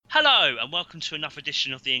Hello, and welcome to another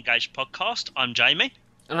edition of the Engaged podcast. I'm Jamie,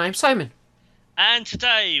 And I'm Simon. and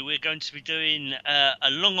today we're going to be doing a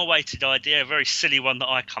long-awaited idea, a very silly one that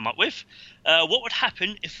I come up with. What would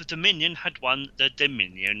happen if the Dominion had won the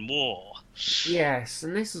Dominion War? Yes,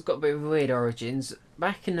 and this has got a bit of weird origins.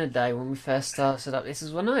 Back in the day when we first started up, this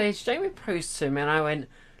is when Jamie proposed to me, and I went,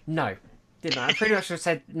 no. Didn't I? I pretty much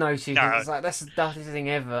said no to you because No, it's like, that's the daftest thing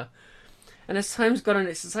ever. And as time's gone on,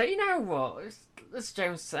 it's just like, you know what? As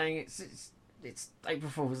James was saying, it's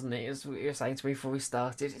April Fool's, isn't it? As you were saying to me before we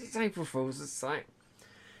started, it's April Fool's. It's like,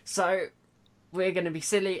 so we're going to be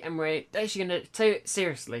silly and we're actually going to take it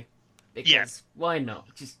seriously. yeah, Because why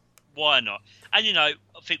not? Just, why not? And I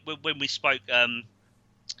think when we spoke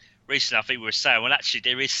recently, I think we were saying, well, actually,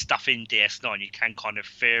 there is stuff in DS9 you can kind of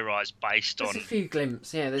theorise based there's a on. few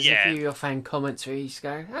glimpses, yeah. There's a Yeah, few offhand comments where you just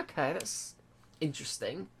go, okay, that's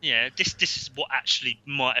interesting. yeah, this is what actually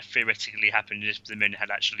might have theoretically happened if the Dominion had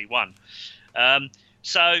actually won. Um,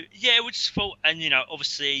 so yeah, we just thought, and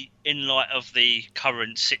obviously in light of the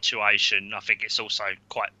current situation, I think it's also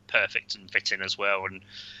quite perfect and fitting as well. And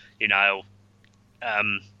you know,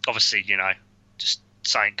 obviously, just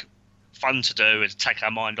something fun to do and take our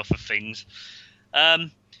mind off of things.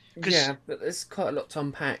 Because Yeah, but there's quite a lot to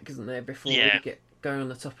unpack, isn't there, before we yeah, get going on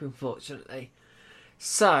the topic, unfortunately.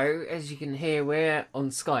 So, as you can hear, we're on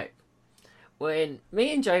Skype. When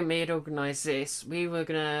me and Jamie had organised this, we were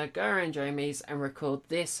going to go around Jamie's and record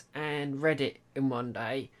this and Reddit in one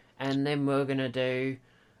day, and then we're going to do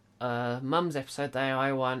Mum's episode day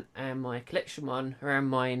I want and my collection one around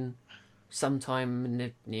mine sometime in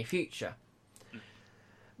the near future.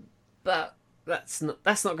 But that's not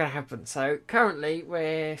going to happen. So currently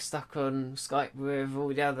we're stuck on Skype with all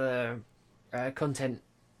the other content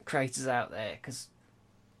creators out there because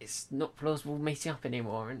it's not plausible meeting up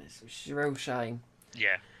anymore, and it's a real shame.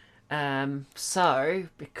 yeah, So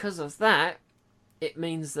because of that, it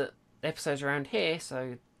means that the episodes around here,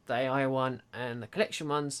 so the AI one and the collection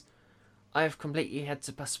ones, I've completely had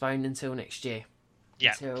to postpone until next year,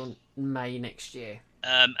 yeah. until May next year.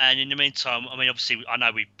 And in the meantime, I mean, obviously, I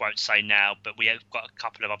know we won't say now, but we have got a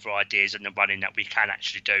couple of other ideas in the running that we can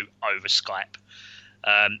actually do over Skype.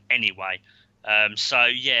 Anyway, so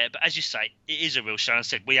yeah, but as you say, it is a real show. I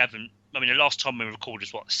said we haven't. I mean, the last time we recorded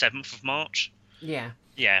was what, the 7th of March? Yeah.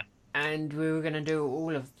 Yeah, And we were going to do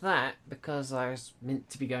all of that because I was meant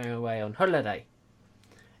to be going away on holiday.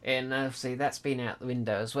 And obviously that's been out the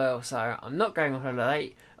window as well, so I'm not going on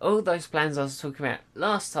holiday. All those plans I was talking about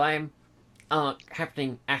last time aren't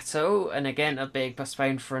happening at all, and again are being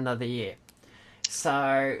postponed for another year.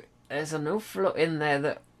 So there's an awful lot in there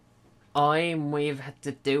that we've had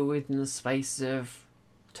to deal with in the space of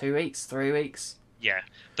 2 weeks, 3 weeks. yeah.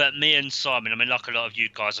 But me and Simon, I mean, like a lot of you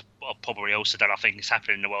guys have probably also done, I think it's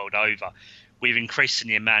happening the world over. We've increased in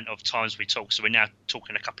the amount of times we talk, so we're now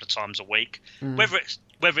talking a couple of times a week. Mm.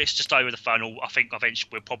 Whether it's just over the phone, or I think eventually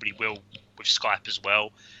we probably will with Skype as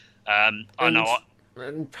well. I know. And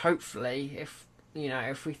and hopefully, if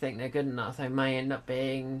we think they're good enough, they may end up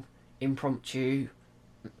being impromptu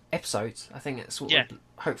episodes. I think that's what Yeah, would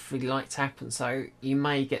hopefully like to happen. So you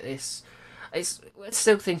may get this. We're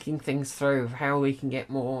still thinking things through of how we can get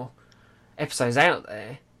more episodes out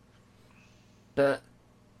there, but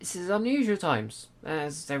this is unusual times,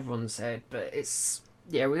 as everyone said. But it's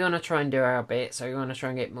yeah, we want to try and do our bit. So we want to try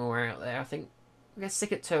and get more out there. I think we're gonna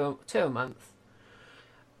stick at two a month,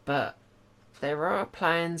 but there are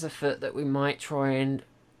plans afoot that we might try and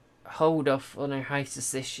hold off on our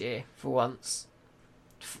hiatus this year for once,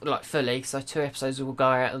 like fully. So 2 episodes will go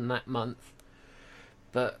out in that month,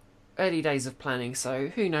 but early days of planning. So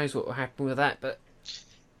who knows what will happen with that? But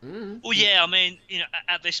well, yeah. I mean,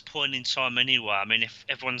 at this point in time, anyway. I mean, if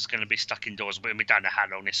everyone's going to be stuck indoors, we don't know how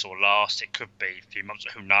long this will last. It could be a few months.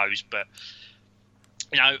 Who knows? But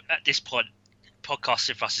at this point,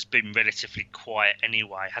 podcasting for us has been relatively quiet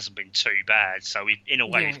anyway. It hasn't been too bad. So we, in a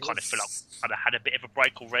way, yeah, we've kind of feel like kind of had a bit of a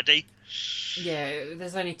break already.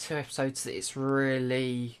 there's only 2 episodes that it's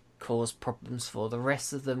really caused problems for. The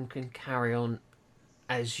rest of them can carry on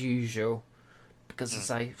as usual. Because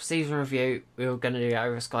as I say, season review, we were going to do it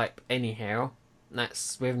over Skype anyhow.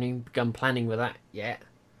 We haven't even begun planning with that yet.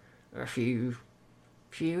 We're a few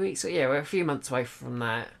weeks, yeah, we're a few months away from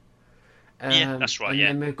that. Yeah, that's right. And Yeah,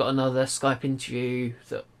 then we've got another Skype interview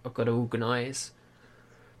that I've got to organise.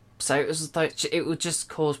 So it was like it would just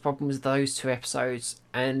cause problems with those 2 episodes.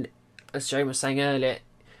 And as Joe was saying earlier,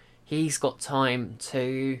 he's got time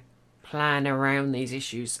to plan around these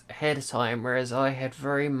issues ahead of time, whereas I had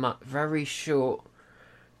very short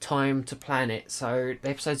time to plan it. So the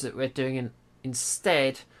episodes that we're doing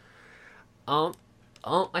instead aren't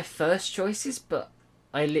aren't my first choices, but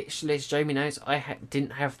I literally, as Jamie knows,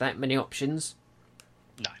 didn't have that many options.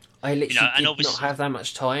 No, I literally and did not obviously, have that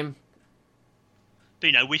much time.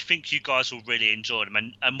 but we think you guys will really enjoy them,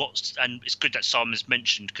 and it's good that Simon's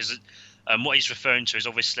mentioned because what he's referring to is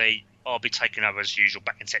obviously I'll be taking over as usual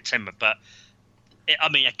back in September, but I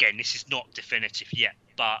mean, again, this is not definitive yet,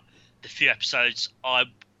 but the few episodes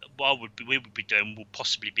we would be doing will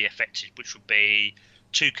possibly be affected, which would be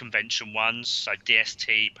two convention ones, so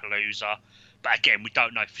DST, Palooza, but again, we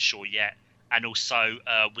don't know for sure yet. And also,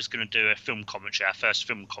 was going to do a film commentary, our first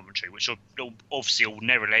film commentary, which obviously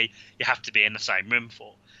ordinarily you have to be in the same room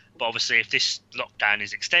for. But obviously, if this lockdown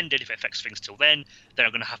is extended, if it affects things till then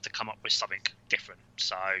I'm going to have to come up with something different.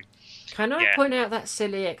 So, Can I yeah, point out that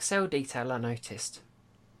silly Excel detail I noticed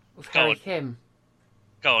with go Harry on, Kim?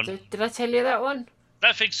 go on. Did I tell you that one?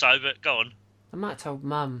 Don't think so, but go on. I might have told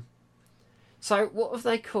Mum. So, what have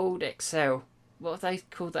they called Excel? What have they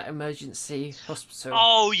called that emergency hospital?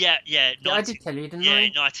 Oh yeah, yeah, Yeah, I did tell you, didn't yeah,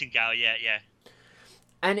 I? Nightingale, yeah, yeah,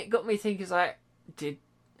 And it got me thinking, like, did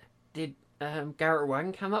Garrett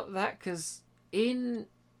Wang come up with that? Because in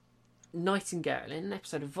Nightingale, in an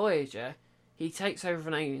episode of Voyager, he takes over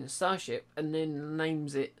an alien starship and then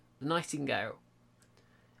names it the Nightingale,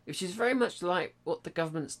 which is very much like what the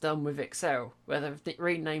government's done with Excel, where they've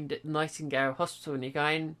renamed it Nightingale Hospital, and you're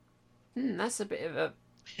going, that's a bit of a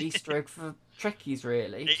Easter egg for Trekkies,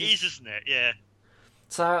 really. it is, isn't it? Yeah,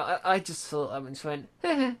 So I just thought, I just went,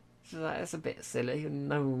 so that's a bit silly, and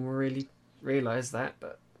no one will really realise that,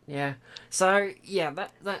 but yeah. So yeah,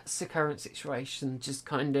 that's the current situation. Just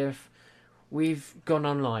kind of, we've gone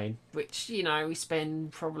online, which we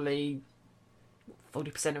spend probably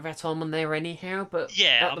 40% of our time on there anyhow. But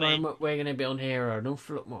yeah. at I the mean, moment, we're going to be on here an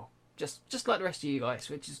awful lot more, just like the rest of you guys,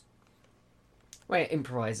 which is we're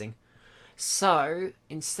improvising. So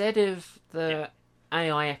instead of yeah, the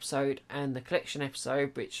AI episode and the collection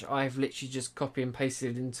episode, which I've literally just copy and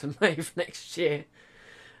pasted into May of next year,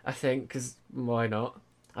 I think, because why not?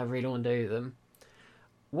 I really want to do them.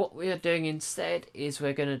 What we are doing instead is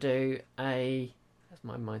we're going to do as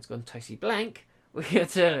my mind's gone totally blank, we are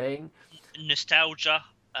doing nostalgia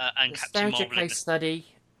and Captain nostalgia Marvel. case study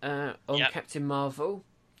on Yep. Captain Marvel.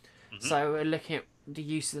 Hmm. So we're looking at the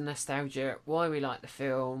use of the nostalgia, why we like the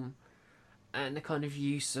film, and the kind of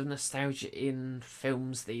use of nostalgia in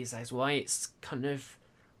films these days. Why it's kind of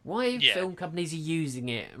why Yeah. film companies are using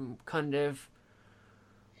it, and kind of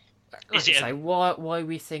Is like I it? say, why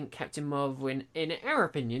we think Captain Marvel, in our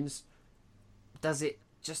opinions, does it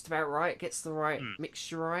just about right, gets the right Hmm,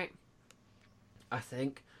 mixture right, I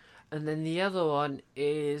think. And then the other one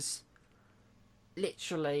is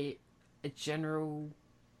literally a general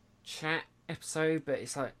chat episode, but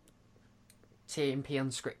it's like TMP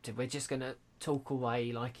unscripted. We're just gonna talk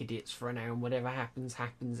away like idiots for an hour, and whatever happens,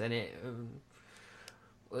 happens in it.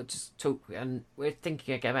 We'll just talk, and we're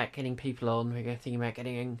thinking about getting people on. We're thinking about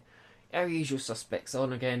getting our usual suspects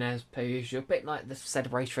on again as per usual. A bit like the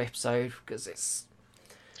celebratory episode, because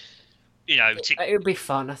you know, it'll be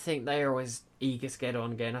fun. I think they're always eager to get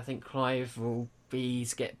on again. I think Clive will be eager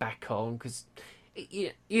to get back on, because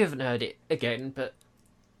you haven't heard it again, but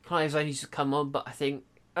Clive's only just come on. But I think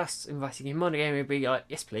us inviting him on again would be like,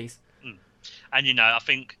 yes, please. and I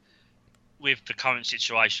think with the current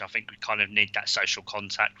situation, I think we kind of need that social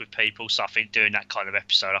contact with people. So I think doing that kind of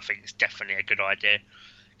episode, I think is definitely a good idea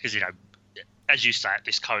because as you say, at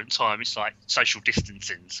this current time, it's like social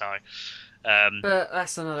distancing. So, But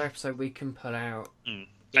that's another episode we can pull out and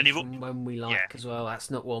if and when we yeah, like as well. That's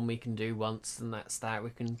not one we can do once and that's that. We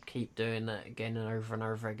can keep doing that again and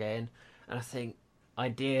over again. And I think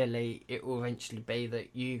ideally it will eventually be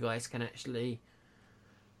that you guys can actually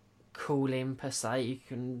call in per se. You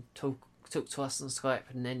can talk to us on Skype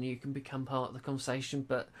and then you can become part of the conversation.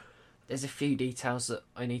 But there's a few details that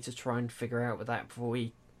I need to try and figure out with that before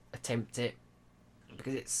we attempt it,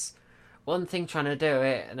 because it's one thing trying to do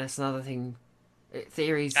it and it's another thing.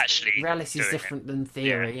 actually Reality is doing it. different than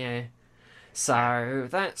theory, yeah. So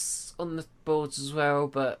that's on the boards as well,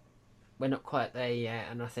 but we're not quite there yet.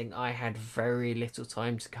 And I think I had very little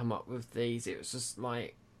time to come up with these. It was just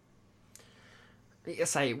like I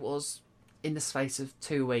say, it was in the space of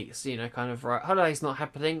 2 weeks. Kind of right. Holiday's not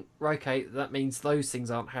happening. Okay, that means those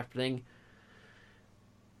things aren't happening.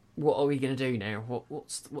 What are we going to do now?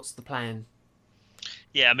 What's the plan?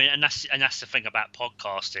 Yeah, I mean, and that's the thing about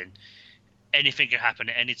podcasting. Anything can happen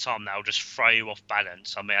at any time. That'll just throw you off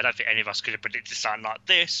balance. I mean, I don't think any of us could have predicted something like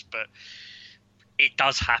this, but it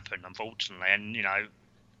does happen, unfortunately. And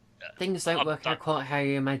Things don't work out quite how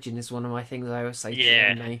you imagine is one of my things I always say to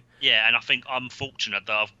yeah, Amy. yeah, and I think I'm fortunate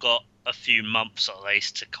that I've got a few months at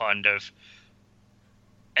least to kind of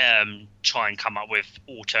try and come up with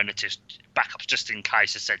alternatives, backups, just in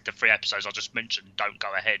case. I said the 3 episodes I just mentioned don't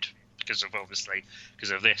go ahead because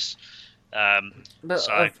of this. But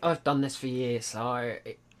So I've done this for years, so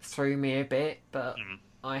it threw me a bit. But mm.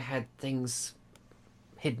 I had things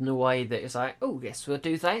hidden away that is like, oh yes, we'll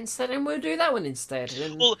do that instead, and we'll do that one instead.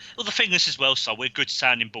 And Well, the thing is as well, so we're good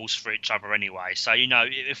sounding balls for each other anyway. So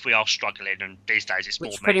if we are struggling, and these days it's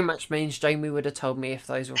more which me. pretty much means Jamie would have told me if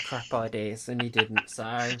those were crap ideas, and he didn't.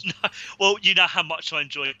 So Well, you know how much I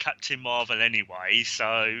enjoy Captain Marvel anyway,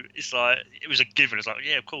 so it's like it was a given. It's like,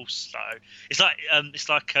 yeah, of course. So it's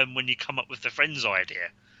like when you come up with the Friends idea,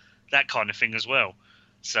 that kind of thing as well.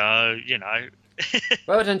 So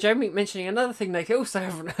well done, Jamie, mentioning another thing they also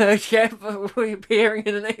haven't heard yet, but we'll be hearing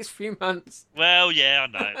in the next few months. well, yeah, I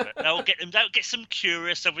know, but they'll get some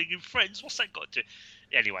curious of new friends. What's that got to?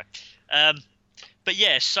 Anyway, but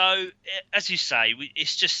yeah, so as you say,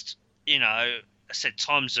 it's just I said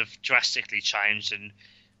times have drastically changed and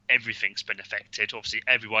everything's been affected. Obviously,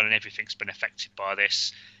 everyone and everything's been affected by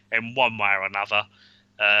this in one way or another.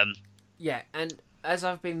 Yeah, and as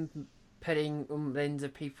I've been putting into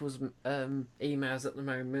people's emails at the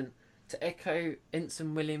moment, to echo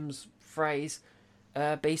Ensign Williams' phrase,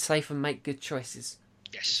 be safe and make good choices.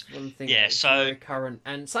 Yes. One thing Yeah. that's So very current,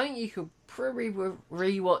 and something you could probably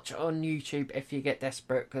re-watch on YouTube if you get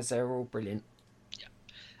desperate, because they're all brilliant. yeah,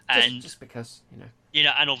 and Just because,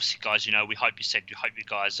 and obviously, guys, we hope you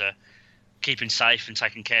guys are keeping safe and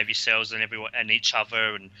taking care of yourselves and everyone and each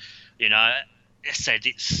other, and I said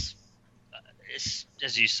it's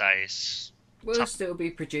as you say, it's we'll tough. still be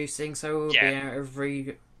producing, so we'll Yeah. be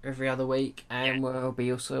out every other week, and Yeah. we'll be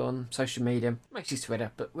also on social media, mostly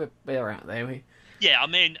Twitter, but we're out there. Yeah, I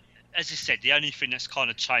mean, as I said, the only thing that's kind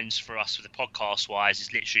of changed for us with the podcast wise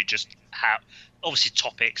is literally just how, obviously,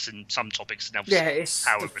 topics and some topics and obviously It's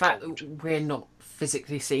how the we fact record. that we're not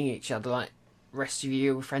physically seeing each other like rest of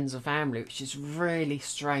you, friends and family, which is really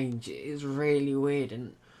strange. It is really weird,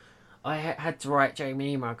 and I had to write Jamie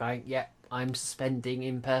an email going, "Yeah, I'm suspending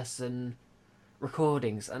in-person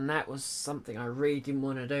recordings," and that was something I really didn't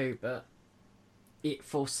want to do, but it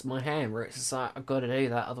forced my hand. Where it's just like I've got to do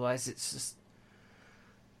that, otherwise it's just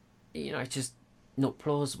just not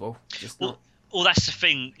plausible. Just Well, not. well, that's the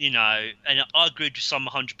thing, and I agreed with some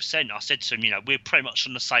 100%. I said to him, we're pretty much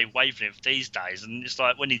on the same wavelength these days, and it's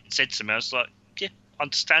like when he said to me, I was like, yeah, I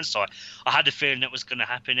understand. So I had a feeling that was going to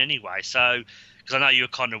happen anyway. So because I know you were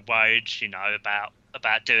kind of worried,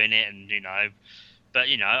 about doing it, and but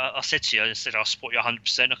I said to you, I said I support you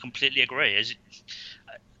 100%. I completely agree.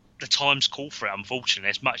 The times call for it, unfortunately.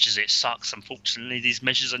 As much as it sucks, unfortunately, these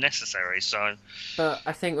measures are necessary. So, But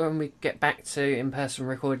I think when we get back to in-person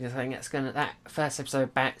recording, I think that first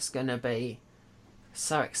episode back's gonna be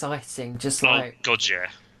so exciting. Just like God,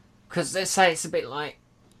 yeah, because let's say it's a bit like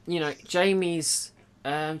Jamie's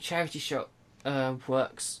charity shop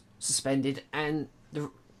works suspended, and the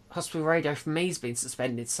hospital radio for me's been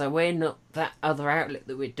suspended. So we're not that other outlet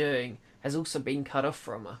that we're doing has also been cut off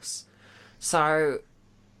from us. So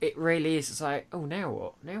it really is. It's like, oh, now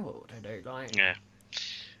what? Now what would I do? Like, yeah.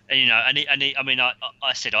 And I mean,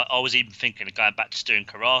 I said I was even thinking of going back to doing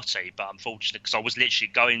karate, but unfortunately, because I was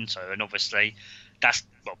literally going to, and obviously, that's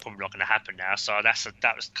probably not going to happen now. So that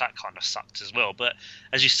kind of sucked as well. But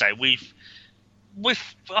as you say,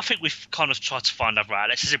 I think we've kind of tried to find other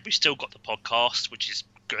outlets. As I said, we've still got the podcast, which is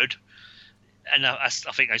good. And I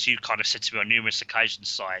think, as you kind of said to me on numerous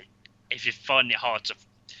occasions, like if you find it hard to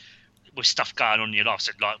with stuff going on in your life,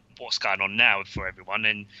 so like what's going on now for everyone,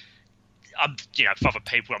 and for other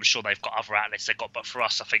people, I'm sure they've got other outlets they've got, but for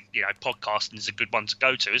us, I think podcasting is a good one to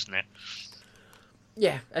go to, isn't it?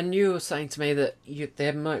 yeah, and you were saying to me that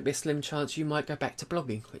there might be a slim chance you might go back to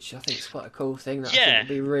blogging, which I think is quite a cool thing. That I think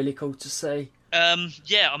would be really cool to see.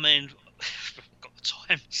 Yeah, I mean, I've got the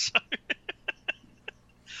time, so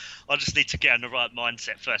I just need to get in the right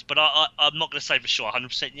mindset first. But I'm not going to say for sure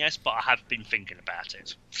 100% yes, but I have been thinking about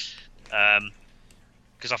it.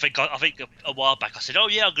 Because I think a while back I said, oh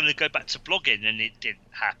yeah, I'm going to go back to blogging, and it didn't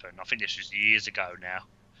happen. I think this was years ago now.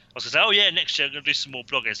 I was going to say, oh yeah, next year I'm going to do some more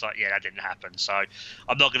blogging. It's like, yeah, that didn't happen. So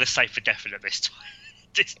I'm not going to say for definite this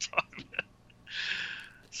time.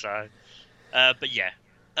 So, but yeah.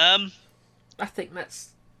 I think that's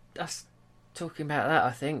us talking about that.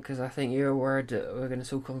 I think because I think you're worried that we're going to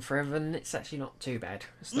talk on forever, and it's actually not too bad.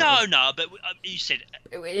 No, but you said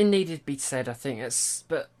it needed to be said. I think it's,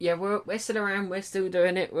 but yeah, we're still around. We're still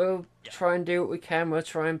doing it. We'll try and do what we can. We'll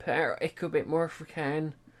try and put out a bit more if we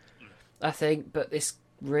can. I think, but this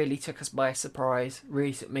really took us by surprise.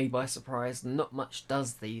 Really took me by surprise. Not much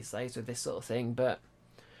does these days with this sort of thing, but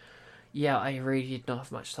yeah, I really did not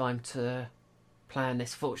have much time to plan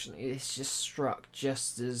this. Fortunately, this just struck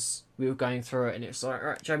just as we were going through it, and it's like, all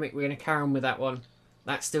right, Jamie, we're going to carry on with that one.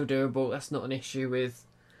 That's still doable. That's not an issue with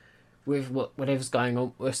whatever's going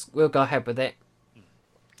on. We'll go ahead with it.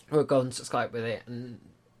 We'll go on to Skype with it, and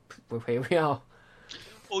here we are.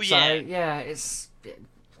 Oh yeah. So yeah, it's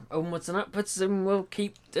onwards and upwards, and we'll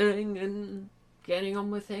keep doing and getting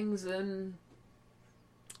on with things, and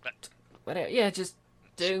whatever. Yeah, just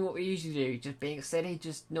doing what we usually do, just being steady,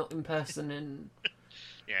 just not in person, and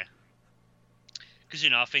yeah. Because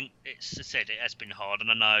I think it's, as I said, it has been hard,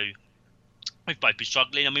 and I know we've both been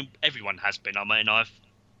struggling. I mean, everyone has been. I mean, I've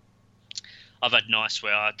had nights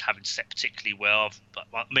where I haven't slept particularly well.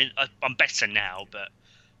 I'm better now, but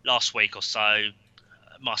last week or so,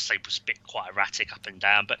 my sleep was quite erratic up and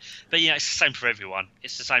down. But it's the same for everyone.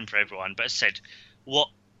 It's the same for everyone. But as I said,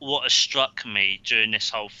 what has struck me during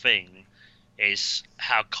this whole thing is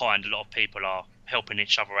how kind a lot of people are helping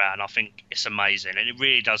each other out, and I think it's amazing, and it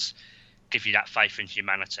really does give you that faith in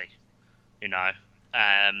humanity,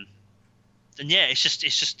 And yeah, it's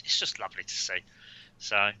just lovely to see.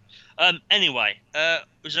 So, anyway,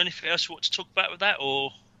 was there anything else you want to talk about with that,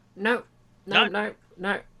 or no? Right.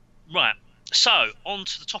 So, on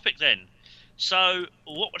to the topic then. So,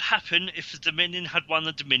 what would happen if the Dominion had won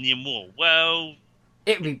the Dominion War? Well,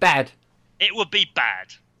 it would be bad. It would be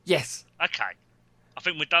bad. Yes. Okay. I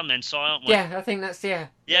think we're done then, Si, aren't we? Yeah, I think that's yeah.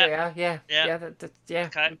 Yeah. There we are. Yeah. Yeah.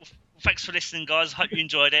 Okay. Well, thanks for listening, guys. I hope you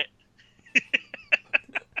enjoyed it.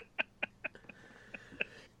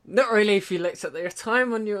 Not really. If you looked at the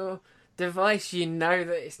time on your device, you know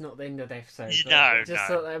that it's not the end of the episode. I just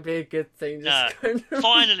thought that'd be a good thing.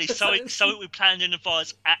 Finally, something we planned in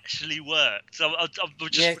advance actually worked. So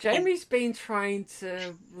Jamie's been trying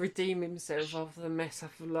to redeem himself after the mess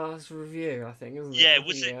up of last review, I think, isn't it? Yeah,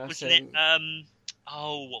 wasn't it? What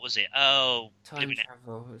was it? Oh, time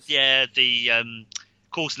travel. Yeah, the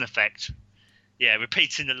cause and effect. Yeah,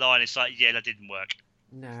 repeating the line. It's like, yeah, that didn't work.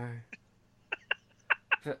 No.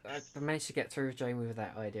 But I managed to get through with Jamie with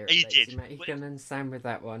that idea. You did. You can understand with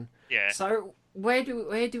that one. Yeah. So where do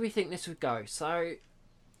we think this would go? So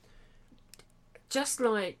just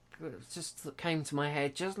came to my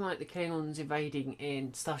head, just like the Klingons invading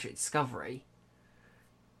in Starship Discovery,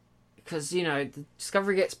 because the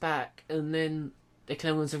Discovery gets back and then the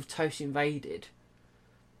Klingons have totally invaded.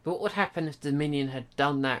 But what would happen if Dominion had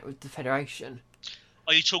done that with the Federation?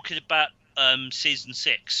 Are you talking about season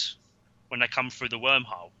 6? When they come through the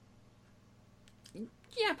wormhole?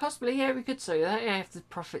 Yeah, possibly. Yeah, we could say that. Yeah, if the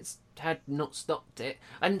Prophets had not stopped it.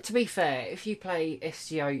 And to be fair, if you play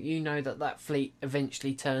SGO, you know that fleet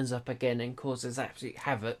eventually turns up again and causes absolute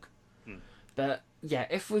havoc. But yeah,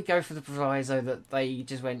 if we go for the proviso that they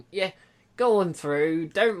just went, yeah, go on through,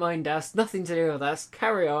 don't mind us, nothing to do with us,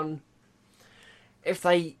 carry on. If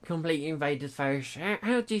they completely invaded Federation,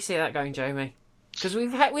 how do you see that going, Jamie? Because we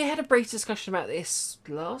had a brief discussion about this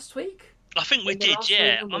last week. I think we did,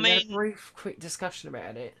 yeah. I mean, had a brief, quick discussion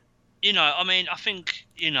about it. I think,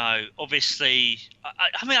 obviously,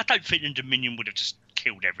 I don't think the Dominion would have just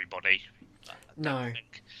killed everybody. I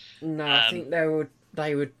think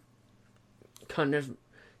they would kind of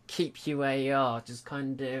keep you where you are, just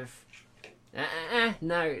kind of,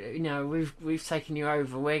 no, we've taken you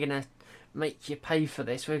over. We're gonna make you pay for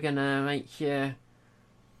this. We're gonna make you.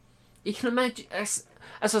 You can imagine, as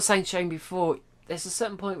I was saying to Shane before, there's a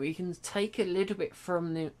certain point where you can take a little bit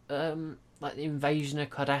from the like the invasion of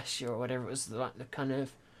Cardassia or whatever it was, like the kind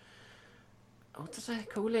of, what did I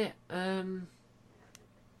call it?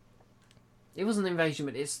 It wasn't the invasion,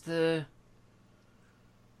 but it's the,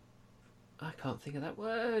 I can't think of that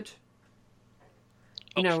word.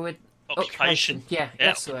 Occupation. Yeah,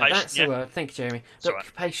 that's the word. That's the word. Thank you, Jeremy. The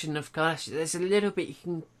occupation of Cardassia. There's a little bit you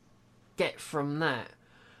can get from that.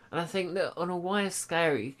 And I think that on a wider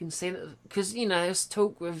scale, you can see that, because, there's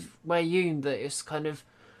talk with Wei-Yun that it's kind of,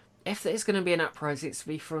 if there's going to be an uprising, it's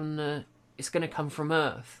going to come from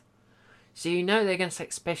Earth. So they're going to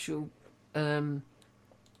take special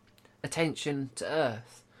attention to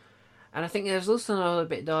Earth. And I think there's also another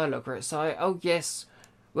bit of dialogue where it's like, oh yes,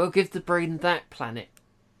 we'll give the Breen that planet.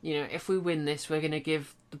 If we win this, we're going to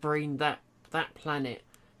give the Breen that planet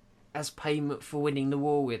as payment for winning the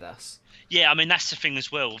war with us. Yeah, I mean, that's the thing as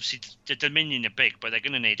well. Obviously, the Dominion are big, but they're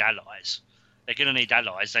going to need allies.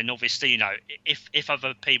 And obviously, if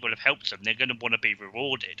other people have helped them, they're going to want to be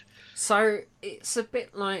rewarded. So it's a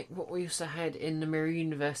bit like what we also had in the Mirror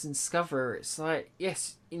Universe in Discovery. It's like,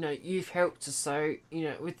 yes, you've helped us. So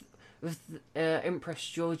with Empress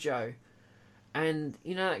Giorgio, and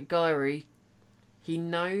that Gyri,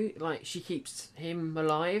 she keeps him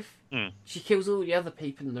alive. She kills all the other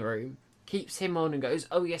people in the room, keeps him on, and goes,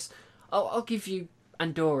 oh yes, I'll give you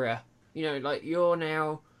Andorra. You know, like you're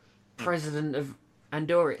now president of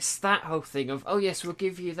Andorra. It's that whole thing of, oh yes, we'll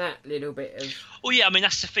give you that little bit of. Well, yeah, I mean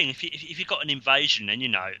that's the thing. If you've got an invasion, then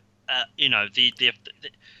they're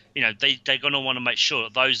going to want to make sure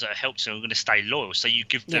that those that helped them are going to stay loyal. So you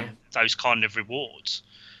give them those kind of rewards.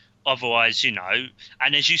 Otherwise,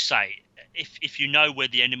 and as you say, if you know where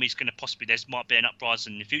the enemy's going to possibly, there might be an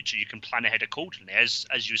uprising in the future, you can plan ahead accordingly. As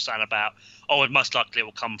you were saying about, most likely it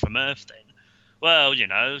will come from Earth then. Well,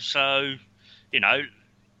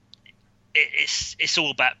 it's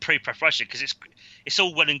all about pre-preparation, because it's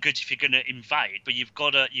all well and good if you're going to invade, but you've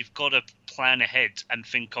got to plan ahead and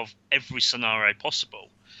think of every scenario possible.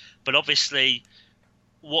 But obviously,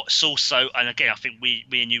 what's also, and again, I think me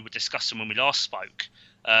and you were discussing when we last spoke,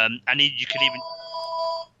 and you could even,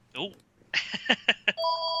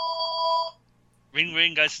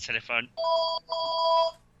 ring goes the telephone.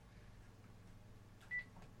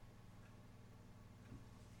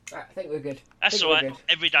 Right, I think we're good. That's all right.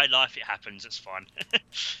 Everyday life, it happens. It's fine.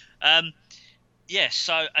 Yeah.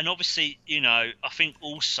 So, and obviously, I think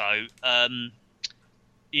also,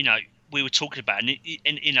 we were talking about, and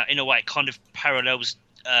in a way, it kind of parallels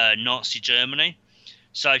Nazi Germany.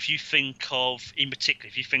 So, if you think of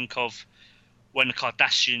when the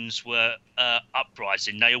Kardashians were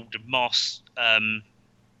uprising, they ordered mass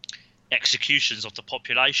executions of the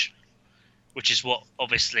population, which is what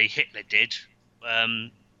obviously Hitler did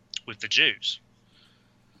with the Jews.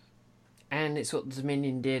 And it's what the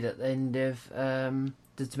Dominion did at the end of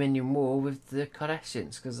the Dominion War with the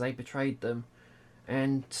Kardashians, because they betrayed them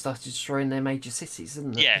and started destroying their major cities,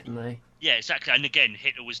 didn't they? Yeah, exactly. And again,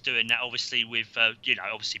 Hitler was doing that obviously with,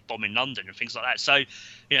 obviously bombing London and things like that. So,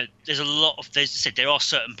 there's a lot of, as I said, there are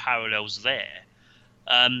certain parallels there.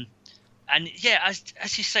 And yeah,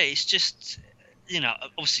 as you say, it's just,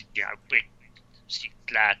 obviously, we're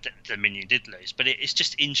glad that the Dominion did lose, but it's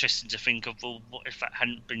just interesting to think of, well, what if that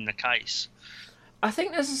hadn't been the case? I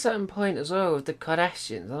think there's a certain point as well with the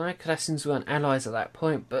Kardashians. I know Kardashians weren't allies at that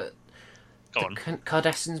point, but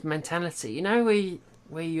Kardashians' mentality,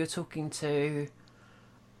 where you're talking to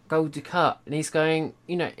Gold Dukat, and he's going,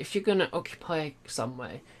 if you're going to occupy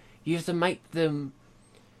somewhere, you have to make them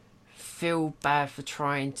feel bad for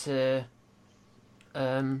trying to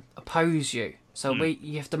oppose you. So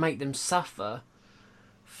you have to make them suffer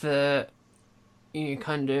for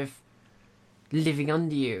kind of living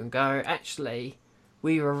under you, and go, actually,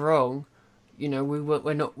 we were wrong.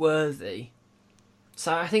 We're not worthy.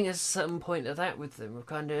 So I think there's a certain point of that with them, of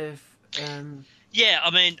kind of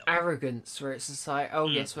arrogance, where it's just like,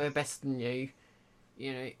 yes, we're better than you.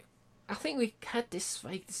 I think we had this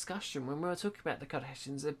vague discussion when we were talking about the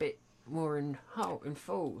Kardashians a bit more in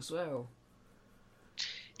full as well.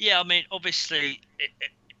 Yeah, I mean, obviously,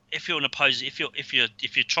 if you're an opposer, if you're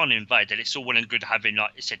trying to invade, then it's all well and good having,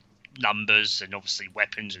 like you said, numbers and obviously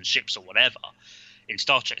weapons and ships or whatever in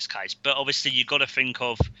Star Trek's case. But obviously, you've got to think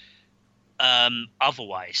of other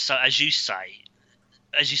ways. So as you say,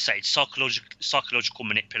 psychological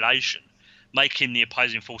manipulation, making the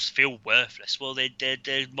opposing force feel worthless. Well,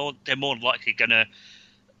 they're more likely gonna,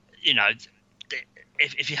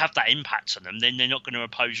 if you have that impact on them, then they're not going to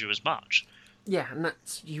oppose you as much. Yeah, and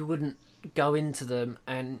that's, you wouldn't go into them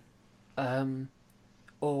and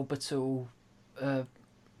orbital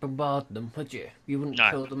bombard them, would you? You wouldn't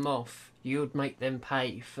kill them off. You would make them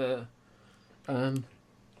pay for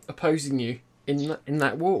opposing you in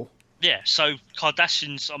that war. Yeah, so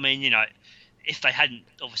Kardashians, I mean, if they hadn't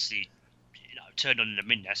obviously, turned on the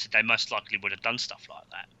Dominion, they most likely would have done stuff like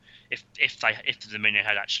that. If the Dominion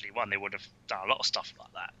had actually won, they would have done a lot of stuff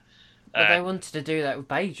like that. But they wanted to do that with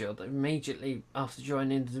Bajor immediately after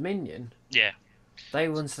joining the Dominion. Yeah. They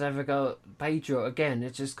wanted to have a go at Bajor again.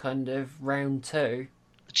 It's just kind of round two.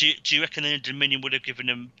 Do you reckon the Dominion would have given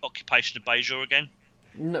them occupation of Bajor again?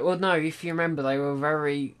 No, well, no. If you remember,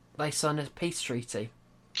 they signed a peace treaty,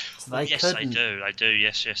 so they couldn't. They do.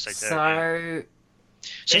 Yes, they do.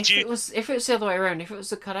 So if it was the other way around, if it was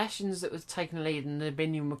the Kardashians that was taking the lead and the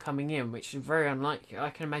Dominion were coming in, which is very unlikely, I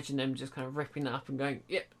can imagine them just kind of ripping that up and going,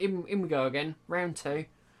 "Yep, in we go again, round two."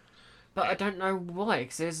 But I don't know why,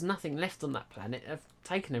 because there's nothing left on that planet. They've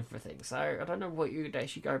taken everything, so I don't know what you would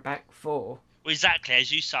actually go back for. Well, exactly,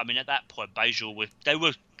 as you said. I mean, at that point, Bajor they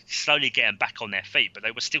were slowly getting back on their feet, but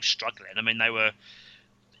they were still struggling. I mean, they were,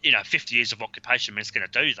 50 years of occupation. I mean, it's going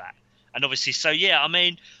to do that, and obviously, so yeah. I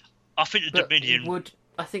mean, I think the Dominion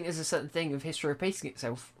I think there's a certain thing of history repeating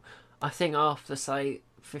itself. I think after, say,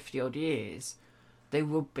 50 odd years, there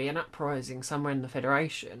would be an uprising somewhere in the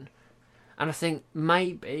Federation, and I think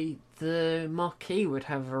maybe the Marquis would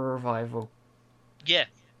have a revival. Yeah.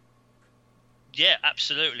 Yeah,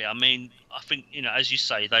 absolutely. I mean, I think as you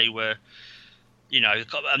say, they were.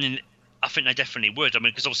 I mean, I think they definitely would. I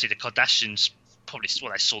mean, because obviously the Kardashians probably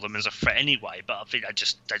they saw them as a threat anyway. But I think they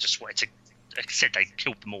just wanted to. Like I said, they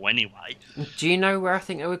killed them all anyway. Do you know where I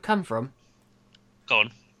think they would come from? Go on.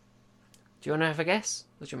 Do you want to have a guess?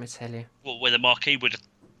 Or do you want me to tell you? Well, where the Marquis would.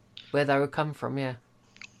 Where they would come from, yeah.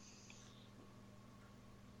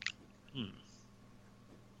 Hmm,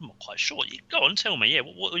 I'm not quite sure. Go on, tell me. Yeah,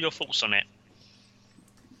 what are your thoughts on it?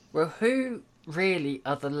 Well, who really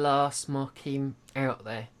are the last Marquis out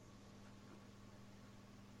there?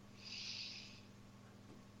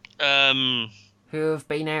 Um, Who have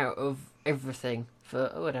been out of everything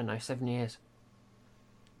for, I don't know, 7 years?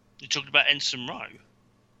 you talking about Ensign Rowe?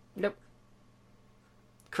 Nope.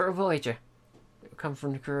 Crew of Voyager. It would come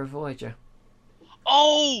from the crew of Voyager.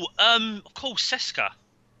 Oh, of course, Seska.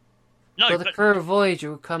 No, Well, the but crew of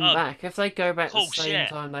Voyager would come of back. If they go back the course, same yeah,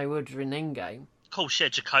 time they would in Endgame, course, yeah,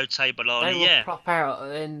 Chakotay they Balani, will yeah, plop out at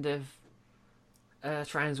the end of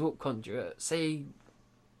Transwarp Conduit, see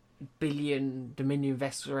billion Dominion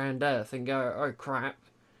vessels around Earth and go, oh crap,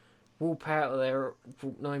 warp out of there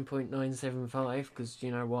at 9.975 because,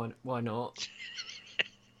 why not?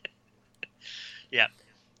 yeah,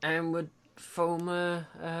 And would form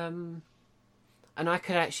and I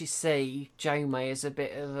could actually see Jomei as a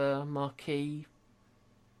bit of a marquee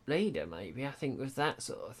leader, maybe. I think with that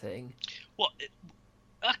sort of thing. what?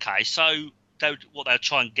 Okay, so they'll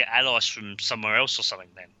try and get allies from somewhere else or something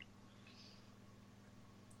then.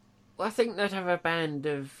 Well, I think they'd have a band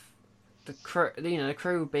of the crew. The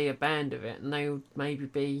crew would be a band of it, and they would maybe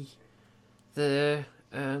be the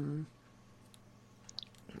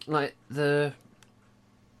like the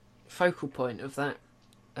focal point of that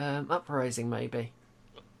uprising, maybe.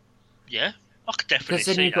 Yeah, I could definitely Because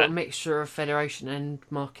then see you've got a that. mixture of Federation and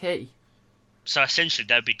Marquis. So essentially,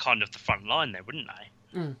 they'd be kind of the front line there, wouldn't they?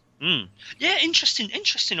 Mm. Mm. Yeah,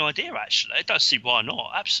 interesting idea actually. I don't see why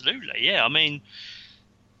not. Absolutely, yeah. I mean,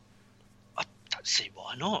 I don't see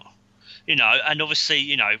why not. And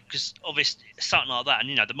obviously, because obviously something like that,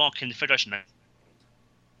 and the market in the Federation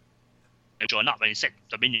they join up, and instead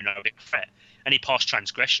Dominion are a big threat. Any past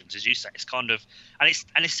transgressions, as you say, it's kind of, and it's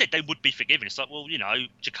said they would be forgiven. It's like, well,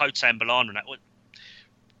 Chakotay and Balana and that,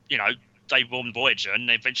 you know, they were on Voyager and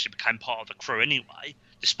they eventually became part of the crew anyway,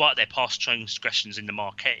 despite their past transgressions in the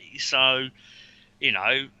Marquee. So, you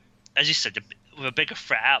know, as you said, with a bigger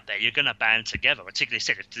threat out there, you're going to band together. Particularly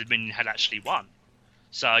said if the Dominion had actually won.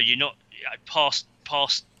 So you're not past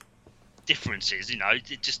differences.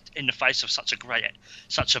 Just in the face of such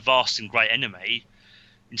a vast and great enemy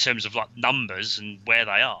in terms of like numbers and where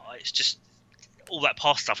they are. It's just all that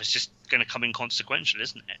past stuff is just going to come inconsequential,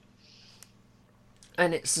 isn't it?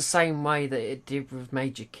 And it's the same way that it did with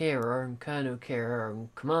Major Kira and Colonel Kira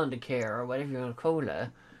and Commander Kira, or whatever you want to call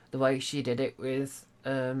her, the way she did it with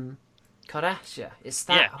Cardassia. It's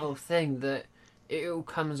Yeah, that whole thing that it all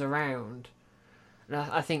comes around. And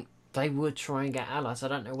I think they would try and get allies. I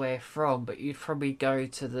don't know where from, but you'd probably go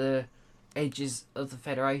to the edges of the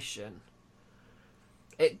Federation.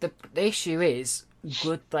 The issue is,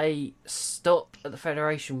 would they stop at the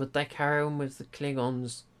Federation? Would they carry on with the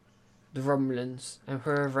Klingons, the Romulans, and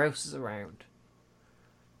whoever else is around?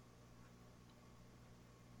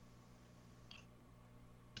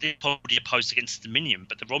 they're probably opposed against the Dominion,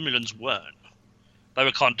 but the Romulans weren't. They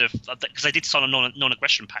were kind of because they did sign a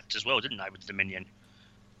non-aggression pact as well, didn't they, with the Dominion,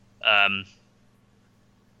 um,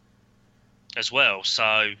 as well. So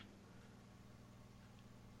I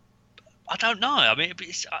don't know. I mean,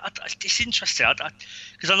 it's interesting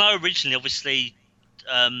because I know originally, obviously,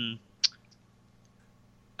 um,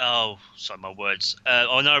 oh, sorry, my words.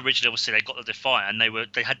 I know originally, obviously, they got the Defiant, and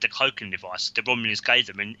they had the cloaking device. The Romulans gave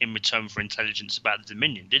them in return for intelligence about the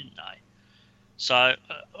Dominion, didn't they? So I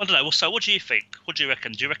don't know. So what do you think? What do you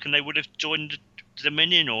reckon? Do you reckon they would have joined the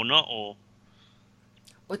Dominion or not? Or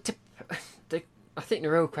What the, I think the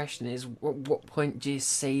real question is, what point do you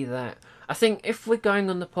see that? I think if we're going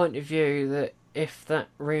on the point of view that if that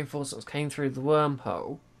reinforcements came through the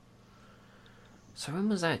wormhole, so when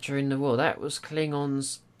was that during the war? That was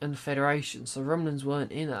Klingons and the Federation, so Romulans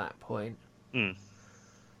weren't in at that point. hmm,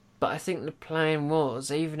 But I think the plan was,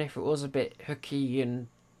 even if it was a bit hooky and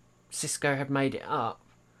Cisco had made it up,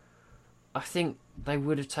 I think they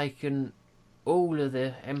would have taken all of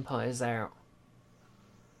the empires out.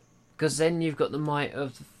 Because then you've got the might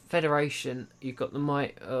of the Federation, you've got the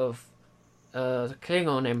might of the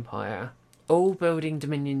Klingon Empire, all building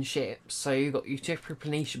Dominion ships. So you've got Utopia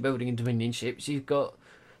Planitia building Dominion ships, you've got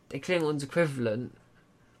the Klingons equivalent,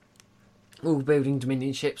 all building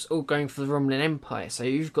Dominion ships, all going for the Romulan Empire. So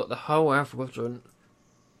you've got the whole Alpha Quadrant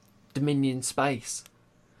Dominion space.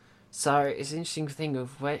 So it's an interesting thing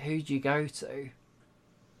of who do you go to?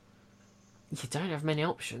 You don't have many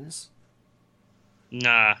options.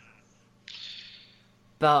 Nah,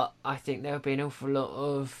 But I think there'll be an awful lot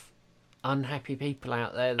of unhappy people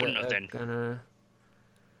out there wouldn't that have are then. gonna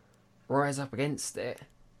rise up against it.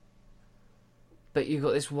 But you've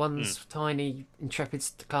got this one Hmm. tiny Intrepid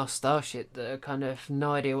class starship that are kind of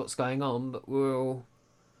no idea what's going on, but will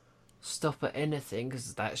stop at anything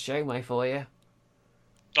because that's Showmay for you.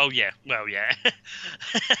 Oh yeah, well yeah.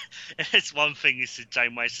 It's one thing is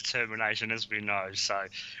Janeway's determination, as we know. So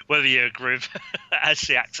whether you agree with as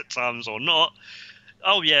she acts at times or not,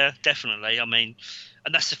 oh yeah, definitely. I mean,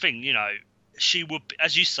 and that's the thing, she would,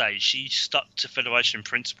 as you say, she stuck to Federation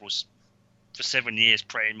principles for 7 years,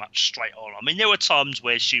 pretty much straight on. I mean, there were times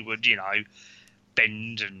where she would,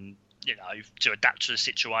 bend and to adapt to the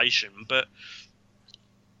situation, but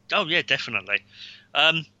oh yeah, definitely.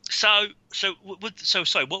 So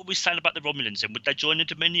what were we saying about the Romulans? Then would they join the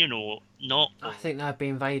Dominion or not? I Or think they'd be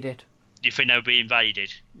invaded. do you think they'll be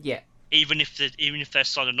invaded, Yeah, even if they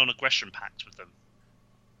sign a non-aggression pact with them?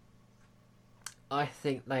 I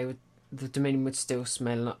think they would. The Dominion would still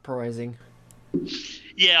smell an uprising.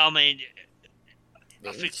 Yeah, I mean,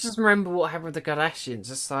 I think Just remember what happened with the Kardashians.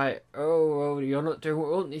 It's like, oh, well, you're not doing what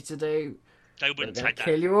we want you to do. they We're wouldn't gonna take that.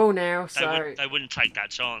 kill you all now. They would. So, They wouldn't take that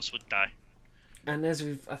chance, would they? and as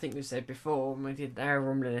I think we've said before when we did our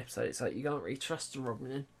Romulan episode, it's like you can't really trust a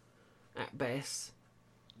Romulan at best.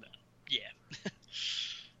 Yeah,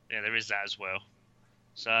 yeah, there is that as well.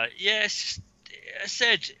 So yeah, I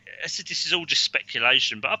said, I said this is all just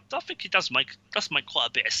speculation, but I think it does make quite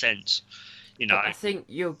a bit of sense. You know, But I think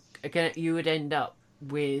you would end up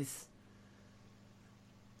with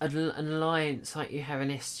an alliance like you have in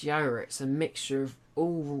SGO, where it's a mixture of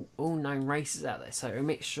all known races out there. So a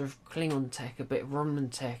mixture of Klingon tech, a bit of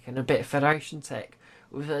Romulan tech, and a bit of Federation tech,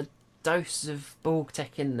 with a dose of Borg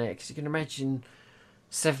tech in there. Because you can imagine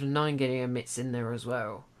 7-9 getting a mix in there as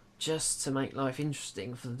well, just to make life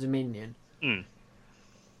interesting for the Dominion. mm,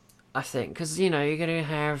 I think because you're going to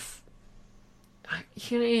have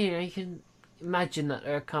you can imagine that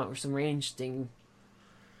there come up with some really interesting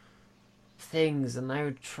things, and they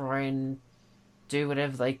would try and do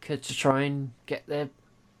whatever they could to try and get their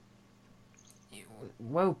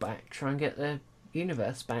world back, try and get their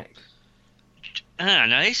universe back.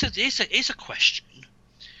 no, it's a question.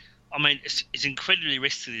 I mean, it's incredibly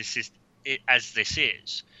risky as this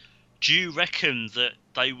is. Do you reckon that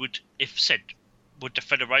they would, if said, would the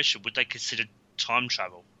Federation, would they consider time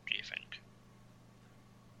travel? Do you think?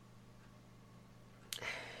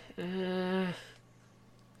 Uh,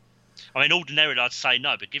 I mean, ordinarily I'd say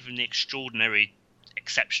no, but given the extraordinary,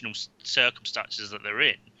 exceptional circumstances that they're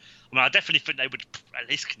in, I mean, I definitely think they would at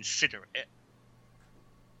least consider it.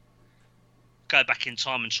 Go back in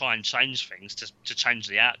time and try and change things to change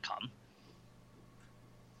the outcome.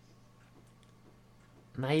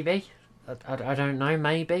 maybe. I don't know,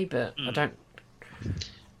 maybe, but I Mm. don't.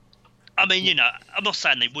 I mean, I'm not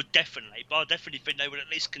saying they would definitely, but I definitely think they would at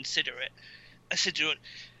least consider it. I said, you're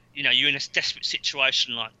in a desperate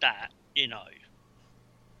situation like that,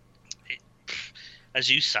 it, as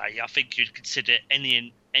you say, I think you'd consider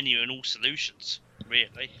any and all solutions,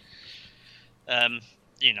 really. Um,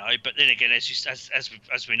 but then again,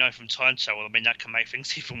 as we know from time travel, I mean that can make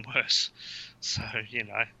things even worse. So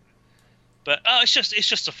but it's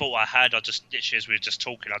just a thought I had. I just literally as we were just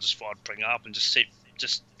talking, I just thought I'd bring it up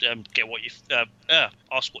and get what you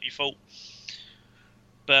ask what you thought.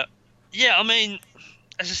 But yeah, I mean,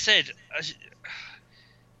 as I said,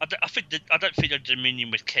 I don't think the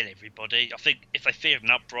Dominion would kill everybody. I think if they feared an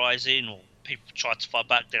uprising or people tried to fight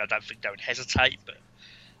back, then I don't think they would hesitate. But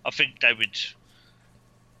I think they would.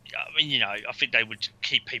 I mean, I think they would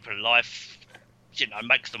keep people alive.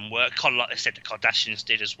 Make them work, kind of like they said the Kardashians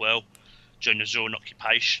did as well during the Zoran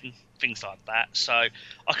occupation, things like that. So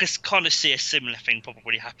I can kind of see a similar thing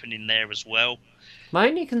probably happening there as well. My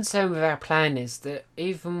only concern with our plan is that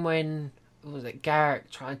even when Garrick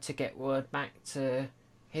tried to get word back to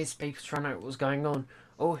his people trying to know what was going on,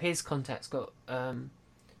 all his contacts got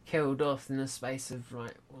killed off in the space of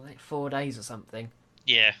like 4 days or something.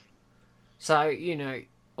 Yeah, So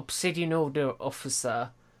Obsidian Order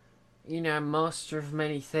officer, master of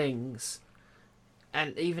many things,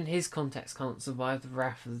 and even his contacts can't survive the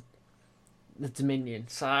wrath of the Dominion.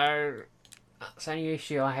 So that's the only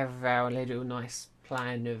issue I have with our little nice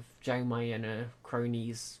plan of Jomai and her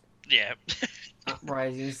cronies yeah,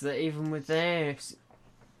 uprisings, that even with their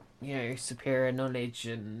superior knowledge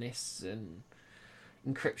and this and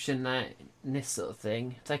encryption that and this sort of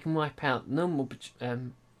thing, they can wipe out normal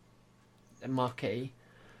Marquis.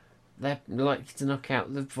 they're likely to knock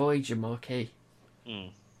out the Voyager marquee. Mm.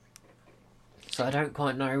 So I don't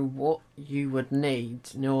quite know what you would need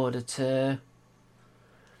in order to...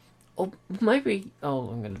 Or maybe... Oh,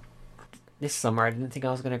 I'm going to... This summer I didn't think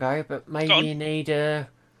I was going to go, but maybe you need a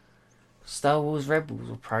Star Wars Rebels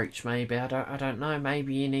approach, maybe. I don't know.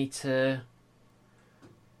 Maybe you need to...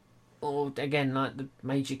 Or, again, like the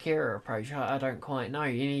Major Kira approach. I don't quite know.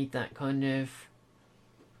 You need that kind of...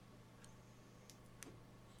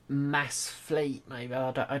 mass fleet, maybe.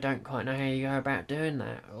 I don't quite know how you go about doing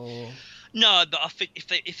that, or... No, but I think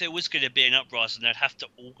if there was going to be an uprising, they'd have to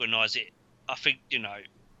organise it. I think, it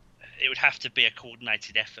would have to be a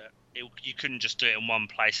coordinated effort. You couldn't just do it in one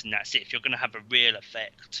place and that's it. If you're going to have a real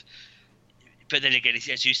effect. But then again,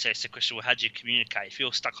 as you say, it's a question, well, how do you communicate? If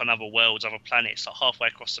you're stuck on other worlds, other planets, like halfway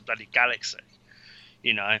across the bloody galaxy, I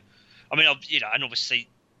mean, and obviously...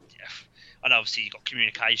 And obviously you've got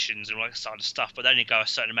communications and all that sort of stuff, but they only go a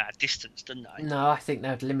certain amount of distance, don't they? No, I think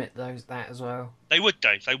they'd limit that as well. They would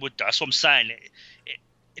do. That's what I'm saying.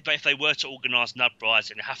 But if they were to organise an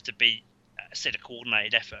uprising, it'd have to be, a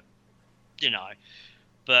coordinated effort,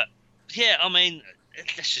 But yeah, I mean,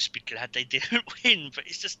 let's just be glad they didn't win. But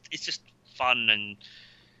it's just fun and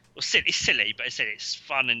it's silly, but it's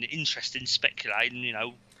fun and interesting speculating.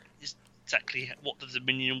 It's exactly what the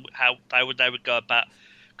Dominion, how they would go about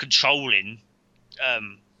controlling,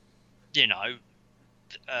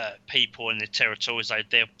 people in the territories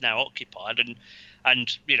they're now occupied,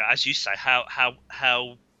 and as you say,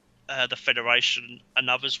 how the Federation and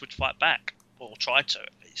others would fight back or try to, at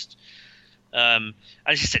least.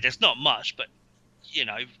 As you said, there's not much, but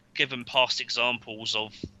given past examples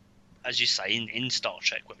of, as you say, in Star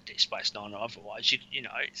Trek, whether Deep Space Nine or otherwise,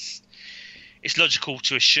 it's logical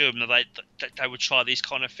to assume that they would try these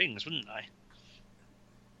kind of things, wouldn't they?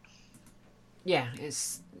 Yeah,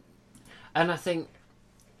 and I think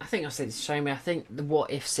I said this to Jamie. I think the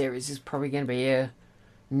What If series is probably going to be a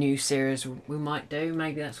new series we might do.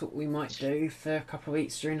 Maybe that's what we might do for a couple of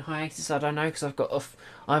weeks during hiatus. I don't know, because I've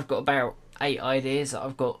got about 8 ideas that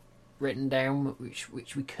I've got written down, which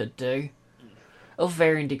we could do, of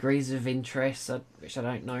varying degrees of interest. Which I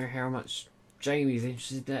don't know how much Jamie's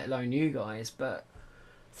interested in, let alone you guys. But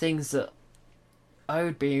things that I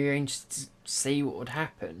would be interested to see what would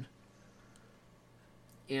happen.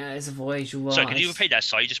 As a Voyager wise. Sorry, could you repeat that?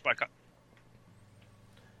 Sorry, you just broke up.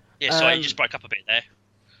 Yeah, sorry, you just broke up a bit there.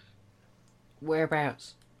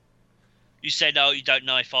 Whereabouts? You said, "Oh, you don't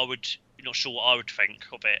know if I would. You're not sure what I would think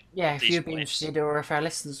of it." Yeah, if you'd be interested, or if our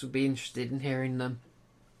listeners would be interested in hearing them.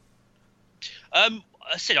 I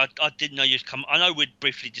said I didn't know you'd come. I know we'd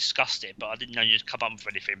briefly discussed it, but I didn't know you'd come up with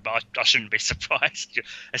anything. But I shouldn't be surprised.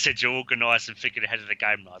 I said you're organised and thinking ahead of the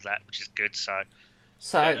game like that, which is good. So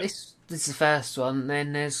yeah. This is the first one.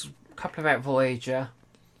 Then there's a couple about Voyager.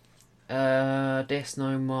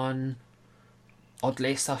 DS9 one.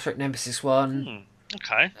 Oddly, Star Trek Nemesis one.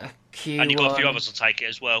 Okay. A Q and you've got a few one. others to take it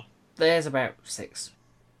as well. There's about 6.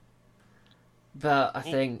 But I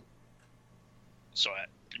think... Sorry, I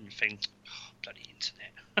didn't think... Oh, bloody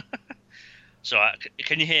internet. Sorry,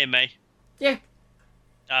 can you hear me? Yeah.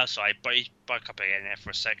 Oh, sorry, broke up again there for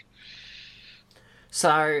a sec. So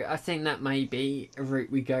I think that may be a route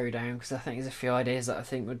we go down, because I think there's a few ideas that I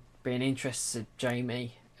think would be an interest to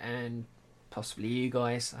Jamie and possibly you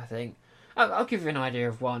guys. I think I'll give you an idea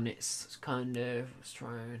of one. It's kind of, let's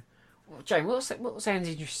try and... Well, Jamie, what sounds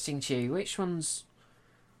interesting to you?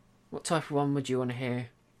 What type of one would you want to hear?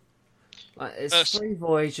 Like, there's 3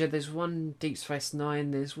 Voyager, there's 1 Deep Space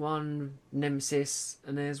Nine, there's 1 Nemesis,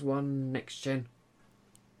 and there's 1 Next Gen.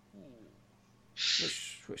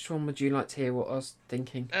 Which one would you like to hear? What I was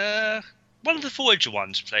thinking. One of the Voyager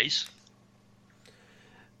ones, please.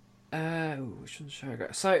 Which one should I go?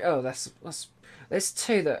 So, that's there's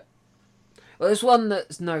 2 that. Well, there's one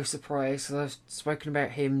that's no surprise, because I've spoken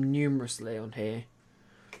about him numerously on here.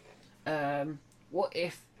 What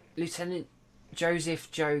if Lieutenant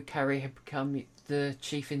Joseph Joe Carey had become the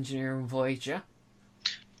chief engineer on Voyager?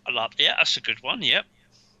 Yeah, that's a good one. Yep.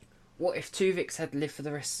 What if Tuvix had lived for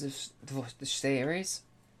the rest of the series?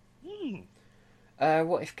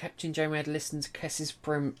 What if Captain Jamie had listened to Kess's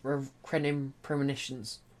Krenim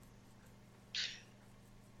premonitions?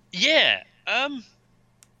 Yeah.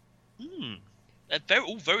 They're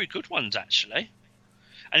all very good ones, actually.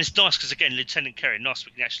 And it's nice because, again, Lieutenant Carey, nice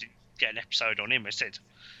we can actually get an episode on him, I said.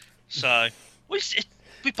 So,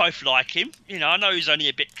 we both like him. I know he's only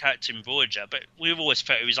a bit character in Voyager, but we've always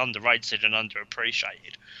felt he was underrated and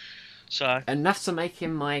underappreciated. So enough to make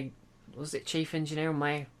him was it chief engineer on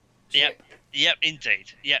my ship? Yep,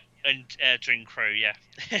 indeed. Yep, and drink crew, yeah.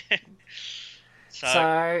 So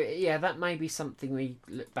So yeah, that may be something we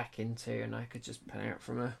look back into, and I could just put out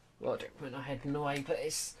from a document I had in the way. But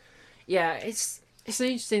it's an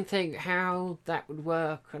interesting thing how that would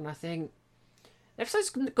work, and I think the episode's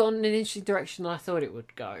gone in an interesting direction than I thought it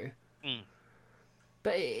would go. mm,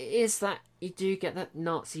 But it is that you do get that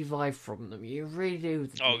Nazi vibe from them. You really do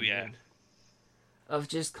with the oh yeah, Dominion. Of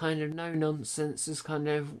just kind of no nonsense, just kind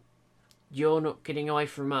of you're not getting away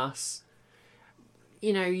from us.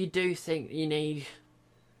 You know, you do think you need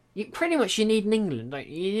pretty much you need an England, don't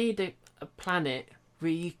you? You need a planet where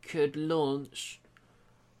you could launch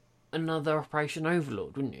another Operation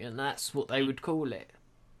Overlord, wouldn't you? And that's what they mm, would call it.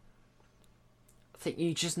 I think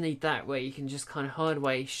you just need that where you can just kind of hide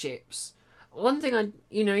away ships. One thing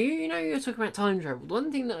you're talking about time travel.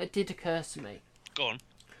 One thing that did occur to me go on.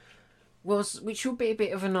 was, which will be a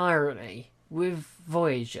bit of an irony with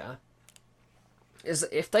Voyager, is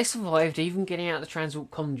that if they survived even getting out of the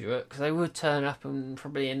transport conduit, because they would turn up and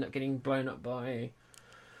probably end up getting blown up by,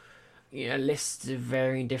 lists of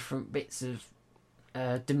varying different bits of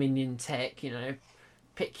Dominion tech,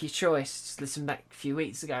 pick your choice. Just listen back a few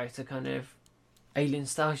weeks ago to kind of Alien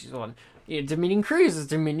Starships one. Dominion Cruisers,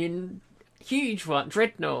 Dominion huge one,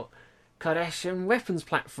 Dreadnought, Kardashian weapons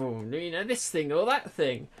platform, this thing or that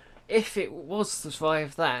thing. If it was to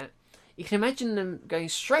survive that, you can imagine them going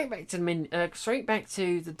straight back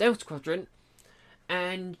to the Delta Quadrant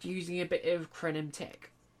and using a bit of Krenim tech.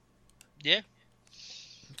 Yeah,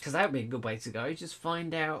 Because that would be a good way to go. Just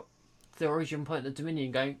find out the origin point of the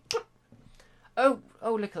Dominion, going, oh,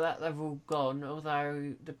 look at that, they've all gone.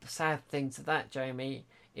 Although the sad thing to that, Jamie,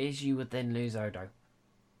 is you would then lose Odo.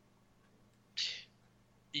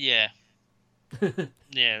 yeah,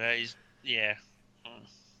 yeah. That is, yeah.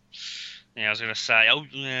 Yeah, I was gonna say, oh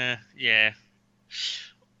yeah, yeah.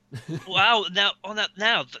 Wow, now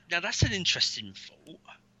that's an interesting thought.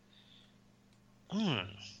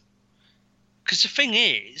 Because the thing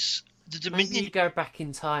is, the Maybe Dominion. you go back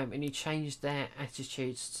in time and you change their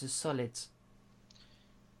attitudes to solids.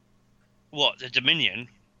 What, the Dominion?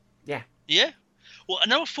 Yeah. Yeah. Well,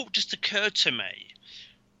 another thought just occurred to me.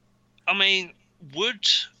 I mean, would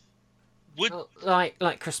Well,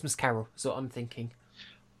 like Christmas Carol is what I'm thinking.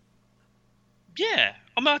 yeah?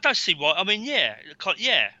 I mean, I don't see why. I mean, yeah,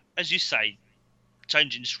 yeah. As you say,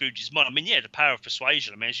 changing Scrooge's mind. I mean, yeah, the power of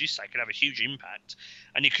persuasion. I mean, as you say, could have a huge impact,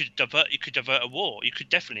 and you could divert a war. You could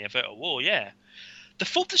definitely avert a war. Yeah. The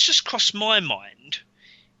thought that's just crossed my mind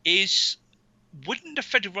is, wouldn't the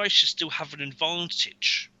Federation still have an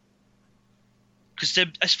advantage? Because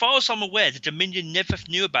as far as I'm aware, the Dominion never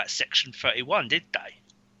knew about Section 31, did they?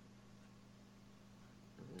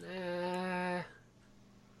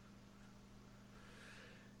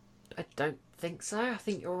 I don't think so. I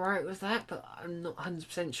think you're right with that, but I'm not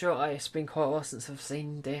 100% sure. It's been quite a while since I've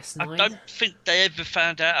seen I DS9. don't think they ever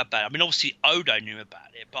found out about it. I mean, obviously Odo knew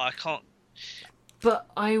about it, but I can't. But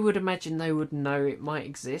I would imagine they would know it might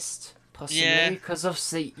exist, possibly, Yeah. because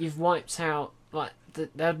obviously you've wiped out, like,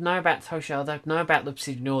 they'd know about Toshar, they'd know about the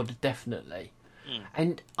Obsidian Order, definitely. Mm.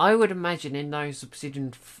 And I would imagine in those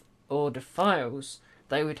Obsidian Order files,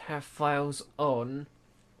 they would have files on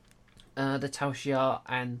the Tal Shiar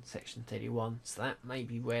and Section 31, so that may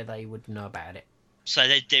be where they would know about it. So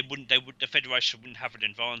the Federation wouldn't have an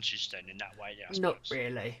advantage then in that way. Yeah, I Not suppose.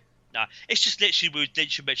 really. No, it's just literally we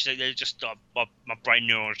should mention they just my brain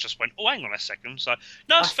neurons just went, oh, hang on a second. So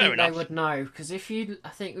no, I it's fair think enough. they would know, because I think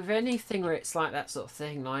with anything where it's like that sort of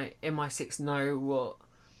thing, like MI6 know what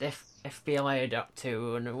the FBI are up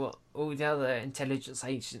to and what all the other intelligence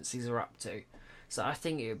agencies are up to. So I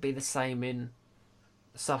think it would be the same in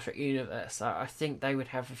the Star Trek universe. So I think they would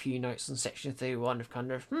have a few notes on Section 31 of kind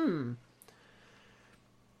of,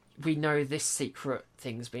 we know this secret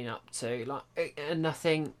thing's been up to. Like, and I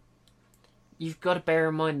think you've got to bear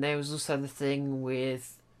in mind there was also the thing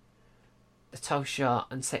with the Tulshar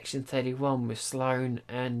and Section 31 with Sloane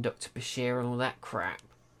and Dr. Bashir and all that crap.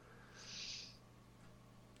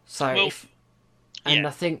 So, Well, and yeah.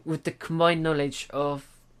 I think with the combined knowledge of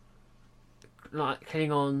like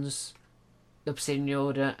Klingons, the Obsidian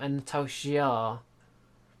Order, and the Tulshar,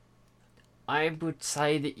 I would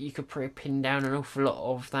say that you could probably pin down an awful lot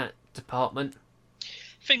of that department.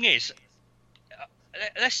 Thing is,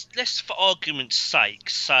 let's for argument's sake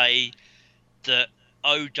say that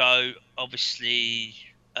Odo obviously,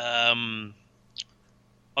 I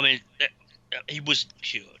mean, he wasn't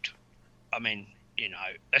cured. I mean,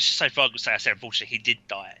 let's just say for argument's sake, I said unfortunately he did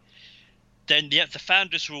die. Then the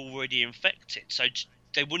founders were already infected, so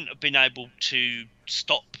they wouldn't have been able to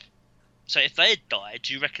stop. So if they had died,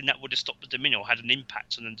 do you reckon that would have stopped the Dominion or had an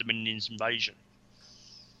impact on the Dominion's invasion?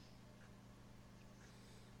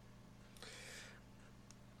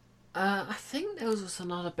 I think there was also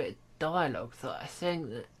another bit of dialogue that I think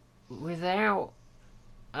that without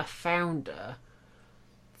a founder,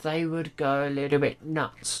 they would go a little bit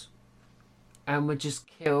nuts and would just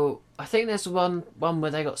kill. I think there's one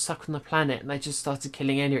where they got stuck on the planet and they just started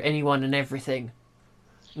killing anyone and everything,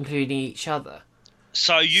 including each other.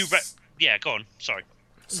 So yeah, go on. Sorry.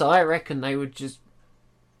 So I reckon they would just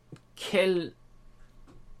kill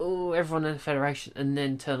everyone in the Federation and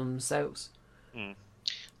then turn on themselves. Mm.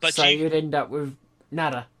 But so you'd end up with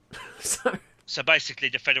nada. so So basically,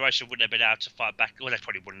 the Federation wouldn't have been able to fight back. Well, they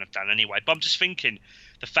probably wouldn't have done anyway. But I'm just thinking,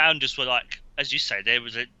 the founders were like, as you say, they were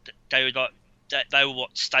like, they were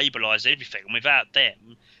what stabilised everything. And without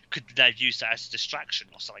them, could they have used that as a distraction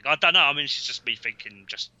or something? I don't know. I mean, it's just me thinking.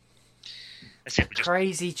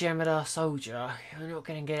 Crazy Jem'Hadar soldier. You're not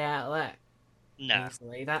going to get out of that. No.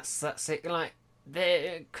 Easily. That's it. Like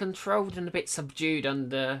they're controlled and a bit subdued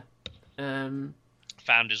under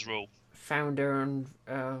founder's rule. Founder and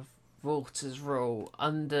Walter's rule.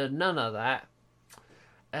 Under none of that,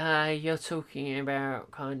 you're talking about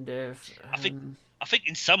kind of. I think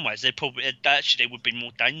in some ways they would be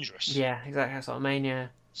more dangerous. Yeah, exactly. That's what I mean. Yeah.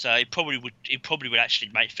 So it probably would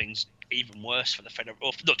actually make things even worse for the Federation,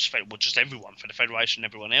 or not just Federation, just everyone, for the Federation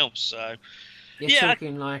and everyone else. So you're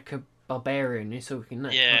talking like a barbarian. You're talking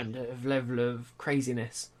that kind of level of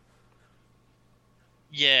craziness.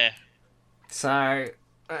 Yeah. So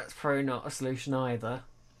that's probably not a solution either.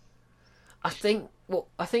 I think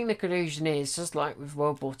the conclusion is just like with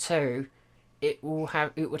World War Two, it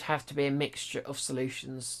would have to be a mixture of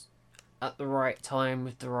solutions at the right time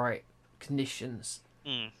with the right conditions.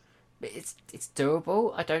 Mm. But it's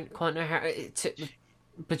doable. I don't quite know how it took the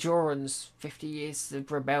Bajorans 50 years to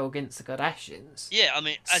rebel against the Kardashians. Yeah, I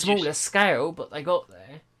mean, smaller scale, but they got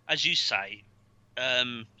there. As you say,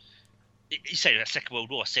 you say the Second World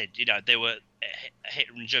War. Said there were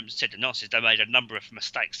Hitler and Germans said the Nazis they made a number of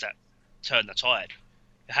mistakes that turned the tide.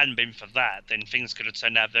 If it hadn't been for that, then things could have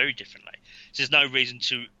turned out very differently. So there's no reason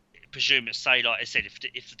to presume and say, like I said,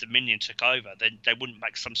 if the Dominion took over, then they wouldn't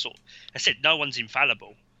make some sort. I said no one's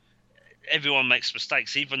infallible. Everyone makes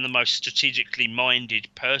mistakes. Even the most strategically minded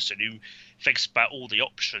person who thinks about all the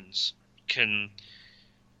options can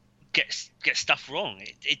get stuff wrong.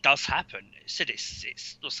 It does happen. It said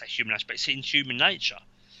it's not say human aspect, it's in human nature.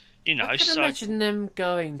 I can imagine them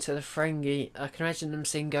going to the Ferengi. I can imagine them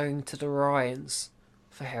going to the Ryans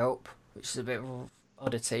for help, which is a bit of an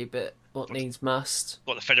oddity, but what needs must.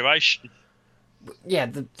 What, the Federation? Yeah,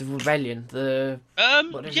 the rebellion, the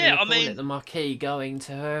the Marquis going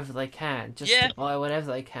to whoever they can, just to buy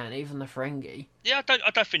whatever they can, even the Ferengi. Yeah,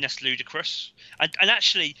 I don't think that's ludicrous. And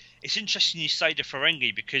actually, it's interesting you say the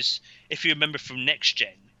Ferengi, because if you remember from Next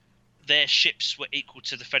Gen, their ships were equal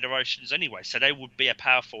to the Federation's anyway, so they would be a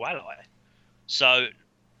powerful ally. So,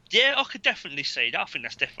 yeah, I could definitely see that. I think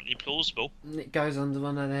that's definitely plausible. And it goes under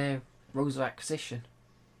one of their rules of acquisition.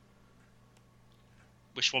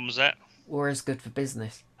 Which one was that? War is good for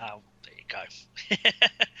business. Oh, there you go.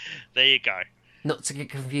 There you go. Not to get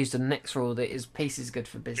confused with the next rule that is peace is good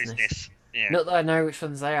for business. Yeah. Not that I know which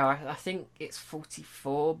ones they are. I think it's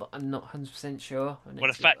 44, but I'm not 100% sure.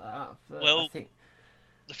 The fact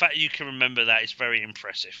that you can remember that is very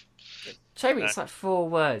impressive. Show me, it's like 4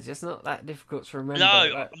 words. It's not that difficult to remember.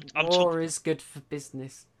 No, war is good for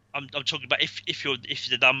business. I'm talking about if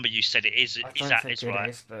the number you said it is, I don't think it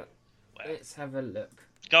is, but let's have a look.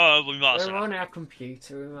 Go on, we're on our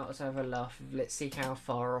computer. We might as well have a laugh. Let's see how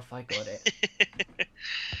far off I got it.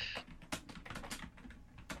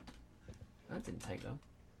 That didn't take long.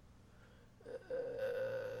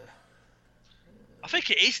 I think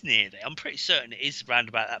it is near there. I'm pretty certain it is around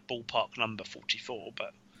about that ballpark number 44,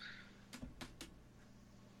 but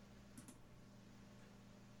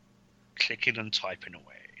clicking and typing away.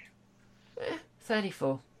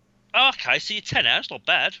 34. Oh, okay, so you're 10 hours, not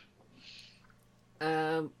bad.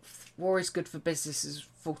 War is good for business is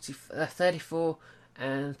 34,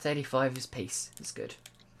 and 35 is peace. It's good.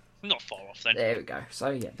 Not far off then. There we go.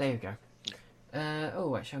 So yeah, there we go.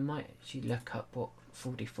 Actually, I might actually look up what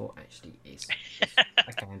 44 actually is.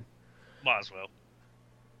 I can. Might as well.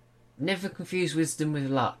 Never confuse wisdom with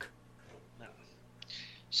luck. No.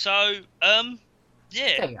 So, yeah.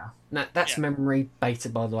 There you go. No, that's memory beta,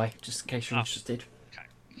 by the way, just in case you're interested.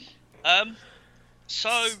 Okay.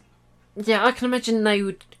 So. Yeah, I can imagine they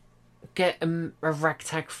would get a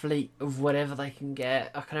ragtag fleet of whatever they can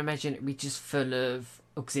get. I can imagine it'd be just full of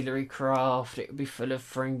auxiliary craft. It would be full of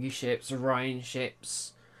Ferengi ships, Orion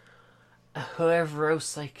ships, whoever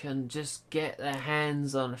else they can just get their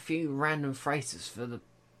hands on. A few random freighters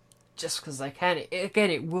just because they can.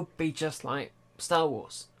 It would be just like Star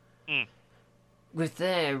Wars. Mm. with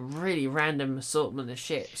their really random assortment of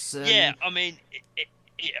ships, Yeah, and I mean, it,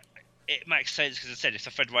 it makes sense because I said if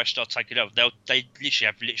the Federation are taking over, they literally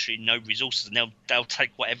have literally no resources, and they'll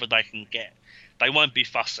take whatever they can get. They won't be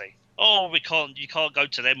fussy. Oh, you can't go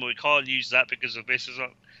to them, or we can't use that because of this. It's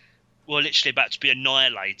like, we're literally about to be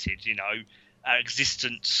annihilated. Our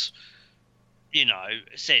existence,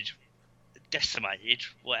 said decimated,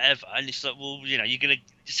 whatever. And it's like, well, you're gonna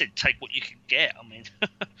just take what you can get.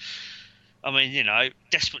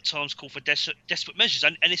 Desperate times call for desperate measures,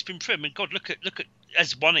 and it's been proven. I mean, God, look at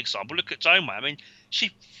as one example. Look at Janeway. I mean,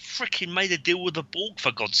 she freaking made a deal with the Borg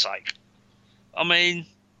for God's sake. I mean,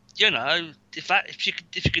 if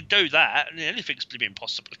you could do that, anything's been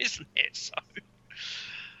possible, isn't it?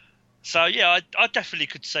 So yeah, I definitely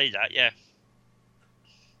could see that. Yeah,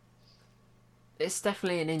 it's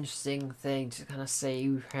definitely an interesting thing to kind of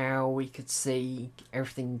see how we could see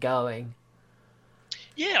everything going.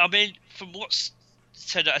 yeah. I mean, from what's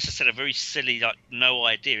said, as I said, a very silly, like, no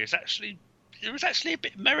idea. There was actually a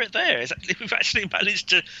bit of merit there. We've actually managed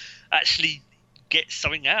to actually get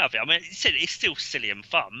something out of it. I mean, it's still silly and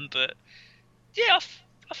fun, but yeah,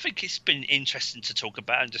 I think it's been interesting to talk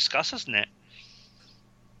about and discuss, hasn't it?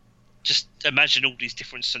 Just imagine all these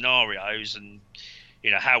different scenarios, and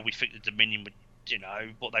how we think the Dominion would,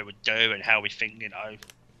 what they would do, and how we think,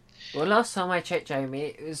 Well, last time I checked, Jamie,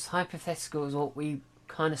 it was hypothetical is what we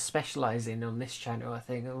kind of specialise in on this channel, I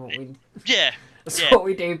think, and what we yeah, that's yeah, what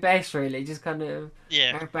we do best, really. Just kind of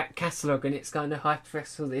yeah, our back catalogue, and it's kind of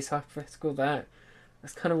hypothetical this, hypothetical that.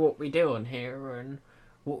 That's kind of what we do on here, and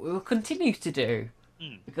what we will continue to do.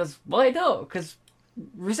 mm, Because why not? Because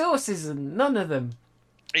resources and none of them.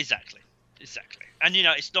 exactly. And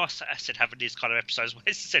it's nice, I said, having these kind of episodes where,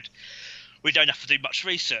 as I said, we don't have to do much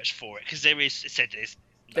research for it because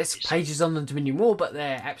There's pages on the Dominion War, but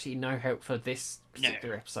they're absolutely no help for this no.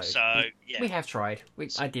 particular episode. So yeah, we have tried.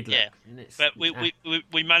 I did look. Yeah, but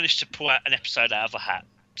we managed to pull out an episode out of a hat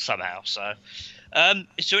somehow. So,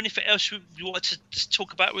 is there anything else you wanted to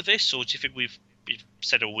talk about with this, or do you think we've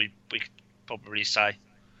said all we could probably say?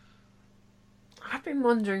 I've been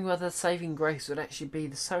wondering whether saving grace would actually be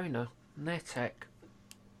the sonar and their tech.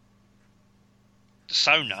 The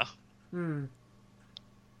sonar. Hmm.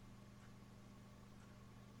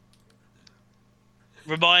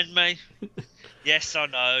 Remind me. Yes, I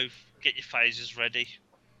know. Get your phasers ready.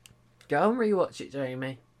 Go and rewatch it,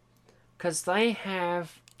 Jamie. Because they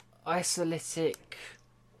have isolytic.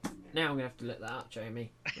 Now I'm going to have to look that up,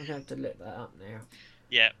 Jamie. I'm going to have to look that up now.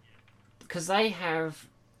 Yeah. Because they have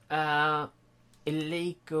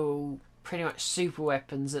illegal, pretty much super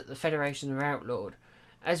weapons that the Federation have outlawed.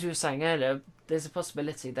 As we were saying earlier, there's a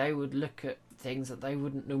possibility they would look at things that they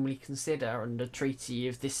wouldn't normally consider under treaty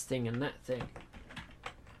of this thing and that thing.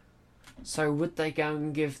 So would they go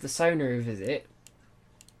and give the sonar a visit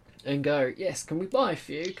and go, yes, can we buy a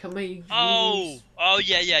few? Can we use... Oh,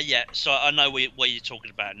 yeah. So I know what you're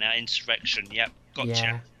talking about now. Insurrection. Yep,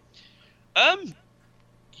 gotcha. Yeah.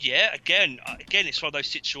 Yeah. Again, it's one of those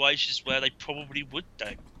situations where they probably would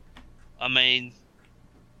do. I mean,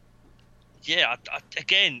 yeah.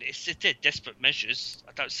 Again, they're desperate measures.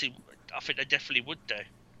 I think they definitely would do.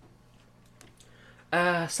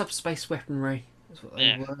 Subspace weaponry is what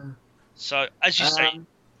they were. So, as you say...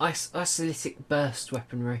 Isolytic burst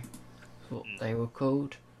weaponry is what they were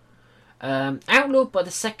called. Outlawed by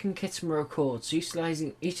the Second Kittimer Accords,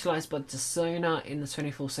 utilised by the sonar in the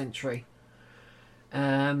 24th century.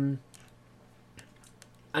 And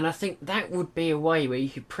I think that would be a way where you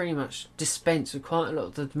could pretty much dispense with quite a lot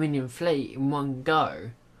of the Dominion fleet in one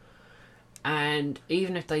go. And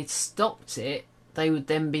even if they stopped it, they would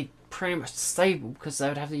then be pretty much stable because they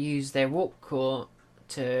would have to use their warp core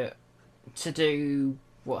to do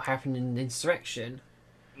what happened in the insurrection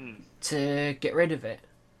to get rid of it.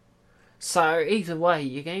 So either way,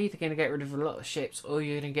 you're either going to get rid of a lot of ships, or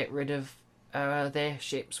you're going to get rid of their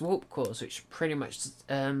ships' warp cores, which pretty much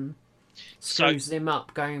screws them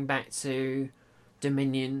up going back to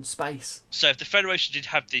Dominion space. So if the Federation did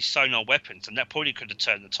have these sonar weapons, then that probably could have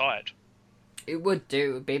turned the tide. It would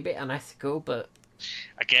do. It would be a bit unethical, but...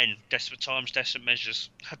 Again, desperate times, desperate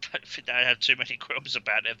measures. I don't think they have too many qualms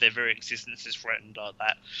about it if their very existence is threatened like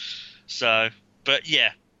that. So, but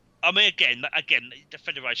yeah. I mean, again, the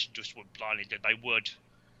Federation just wouldn't blindly do. They would.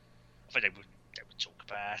 I think they would talk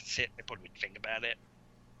about it. They probably would think about it,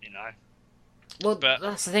 Well,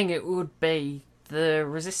 that's the thing. It would be the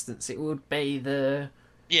Resistance. It would be the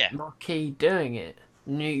Marquis doing it.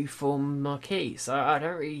 New form Marquis. So I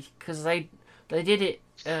don't really... Because they did it...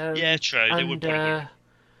 yeah, true. There would probably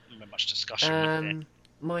be much discussion with it.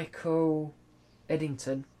 Michael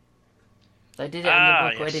Eddington. They did it under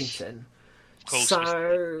Michael Eddington. of course.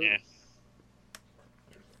 So Yeah.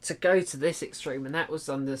 to go to this extreme, and that was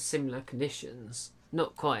under similar conditions,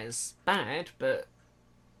 not quite as bad, but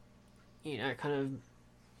kind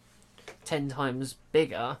of 10 times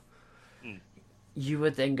bigger. Mm. You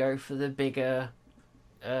would then go for the bigger,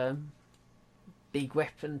 big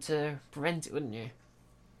weapon to prevent it, wouldn't you?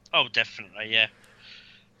 Oh, definitely, yeah.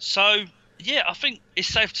 So, yeah, I think it's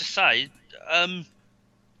safe to say. I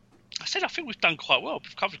think we've done quite well.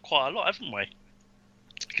 We've covered quite a lot, haven't we?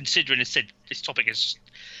 Considering this topic is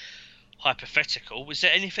hypothetical. Was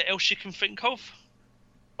there anything else you can think of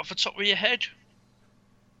off the top of your head?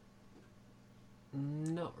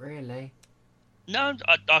 Not really. No,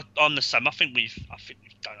 I'm the same. I think we've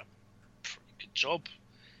done a pretty good job,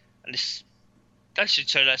 and that should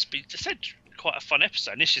turn out to be quite a fun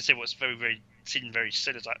episode. And this should say what's seemed very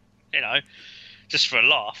silly, just for a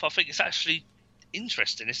laugh. I think it's actually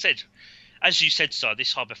interesting. As you said, so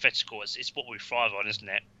this hypothetical it's what we thrive on, isn't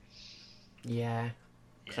it? Yeah,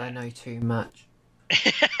 because I know too much.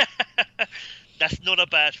 That's not a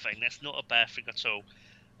bad thing. That's not a bad thing at all.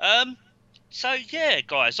 So yeah,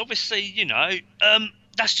 guys. Obviously,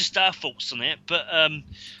 that's just our thoughts on it. But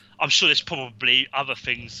I'm sure there's probably other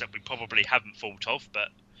things that we probably haven't thought of. But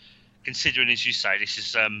considering, as you say, this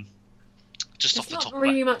is just off the top. There's not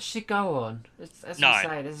really much to go on. As you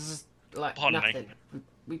say, this is like nothing.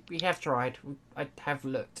 We have tried. I have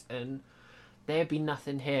looked, and there'd be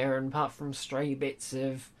nothing here, and apart from stray bits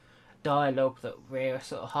of dialogue that we're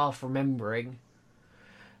sort of half remembering,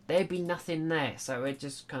 there'd be nothing there. So we're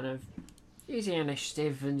just kind of using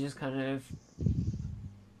initiative and just kind of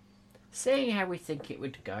seeing how we think it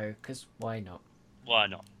would go. Because why not? Why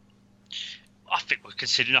not? I think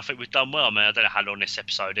we've done well. I mean, I don't know how long this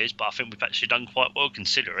episode is, but I think we've actually done quite well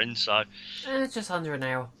considering. So it's just under an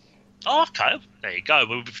hour. Oh, okay, there you go.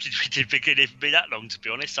 Well, we didn't think it'd be that long, to be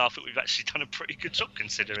honest. So I think we've actually done a pretty good job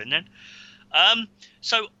considering then.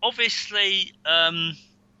 So obviously,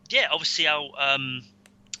 obviously our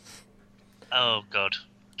oh god,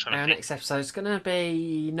 our next episode's gonna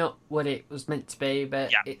be not what it was meant to be,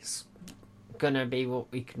 but it's gonna be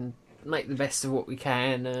what we can make the best of what we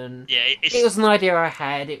can. And it was an idea I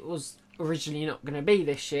had. It was originally not gonna be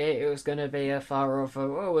this year. It was gonna be a far off.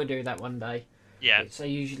 We'll do that one day. Yeah, which they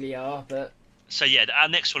usually are, but so yeah, our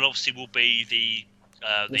next one obviously will be the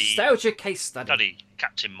nostalgia case study.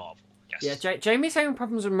 Captain Marvel. Yes. Yeah, Jamie's having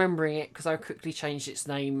problems remembering it because I quickly changed its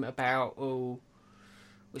name about it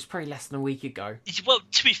was probably less than a week ago. Well,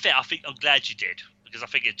 to be fair, I think I'm glad you did because I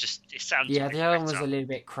think it sounds. Yeah, the other one was a little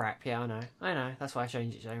bit crap. Yeah, I know. That's why I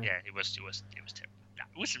changed it, Jamie. Yeah, it was terrible. No,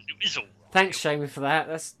 it wasn't. It was all right. Thanks, Jamie, for that.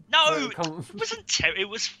 It wasn't terrible. It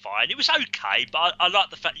was fine. It was okay, but I like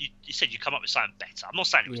the fact you said you come up with something better. I'm not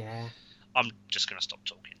saying it was. Yeah. I'm just going to stop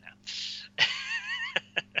talking now.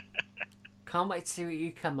 Can't wait to see what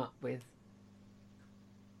you come up with.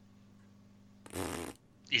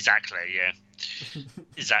 Exactly. Yeah.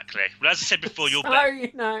 Exactly. Well, as I said before, you're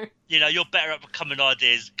better. You're better at coming up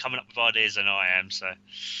with ideas than I am. So,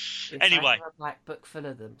 anyway, I have a black book full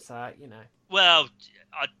of them. So Well,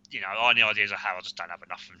 only ideas I have, I just don't have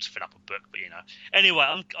enough of them to fill up a book. But anyway,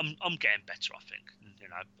 I'm getting better. I think.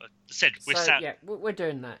 I said we're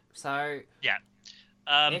doing that. So yeah.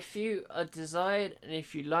 If you are desired and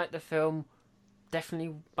if you like the film,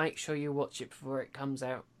 definitely make sure you watch it before it comes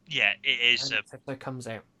out. Yeah, it is. If it comes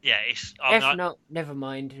out. Yeah, it's. If not, never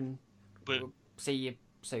mind, and we'll see you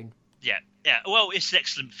soon. Yeah. Well, it's an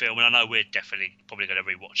excellent film, and I know we're definitely probably going to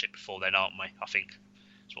rewatch it before then, aren't we? I think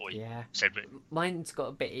that's what we said. But mine's got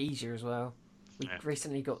a bit easier as well. We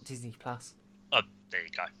recently got Disney Plus. Oh, there you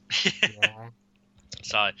go. Yeah.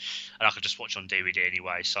 So, and I could just watch on DVD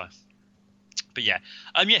anyway. So, but yeah,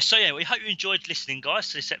 we hope you enjoyed listening, guys,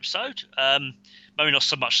 to this episode. Maybe not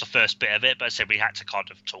so much the first bit of it, but as I said, we had to kind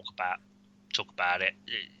of talk about it.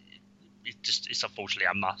 It's unfortunately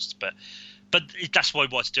a must, but that's why we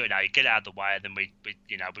want to do it now. You get it out of the way, and then we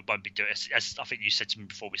won't be doing it. As I think you said to me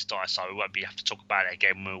before we started, so we won't have to talk about it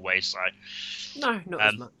again when we're away. So no, not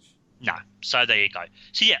as much. No, so there you go.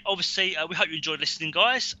 So yeah, obviously we hope you enjoyed listening,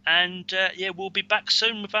 guys, and we'll be back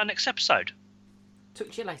soon with our next episode.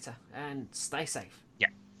 Talk to you later, and stay safe. Yeah,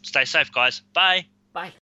 stay safe, guys. Bye. Bye.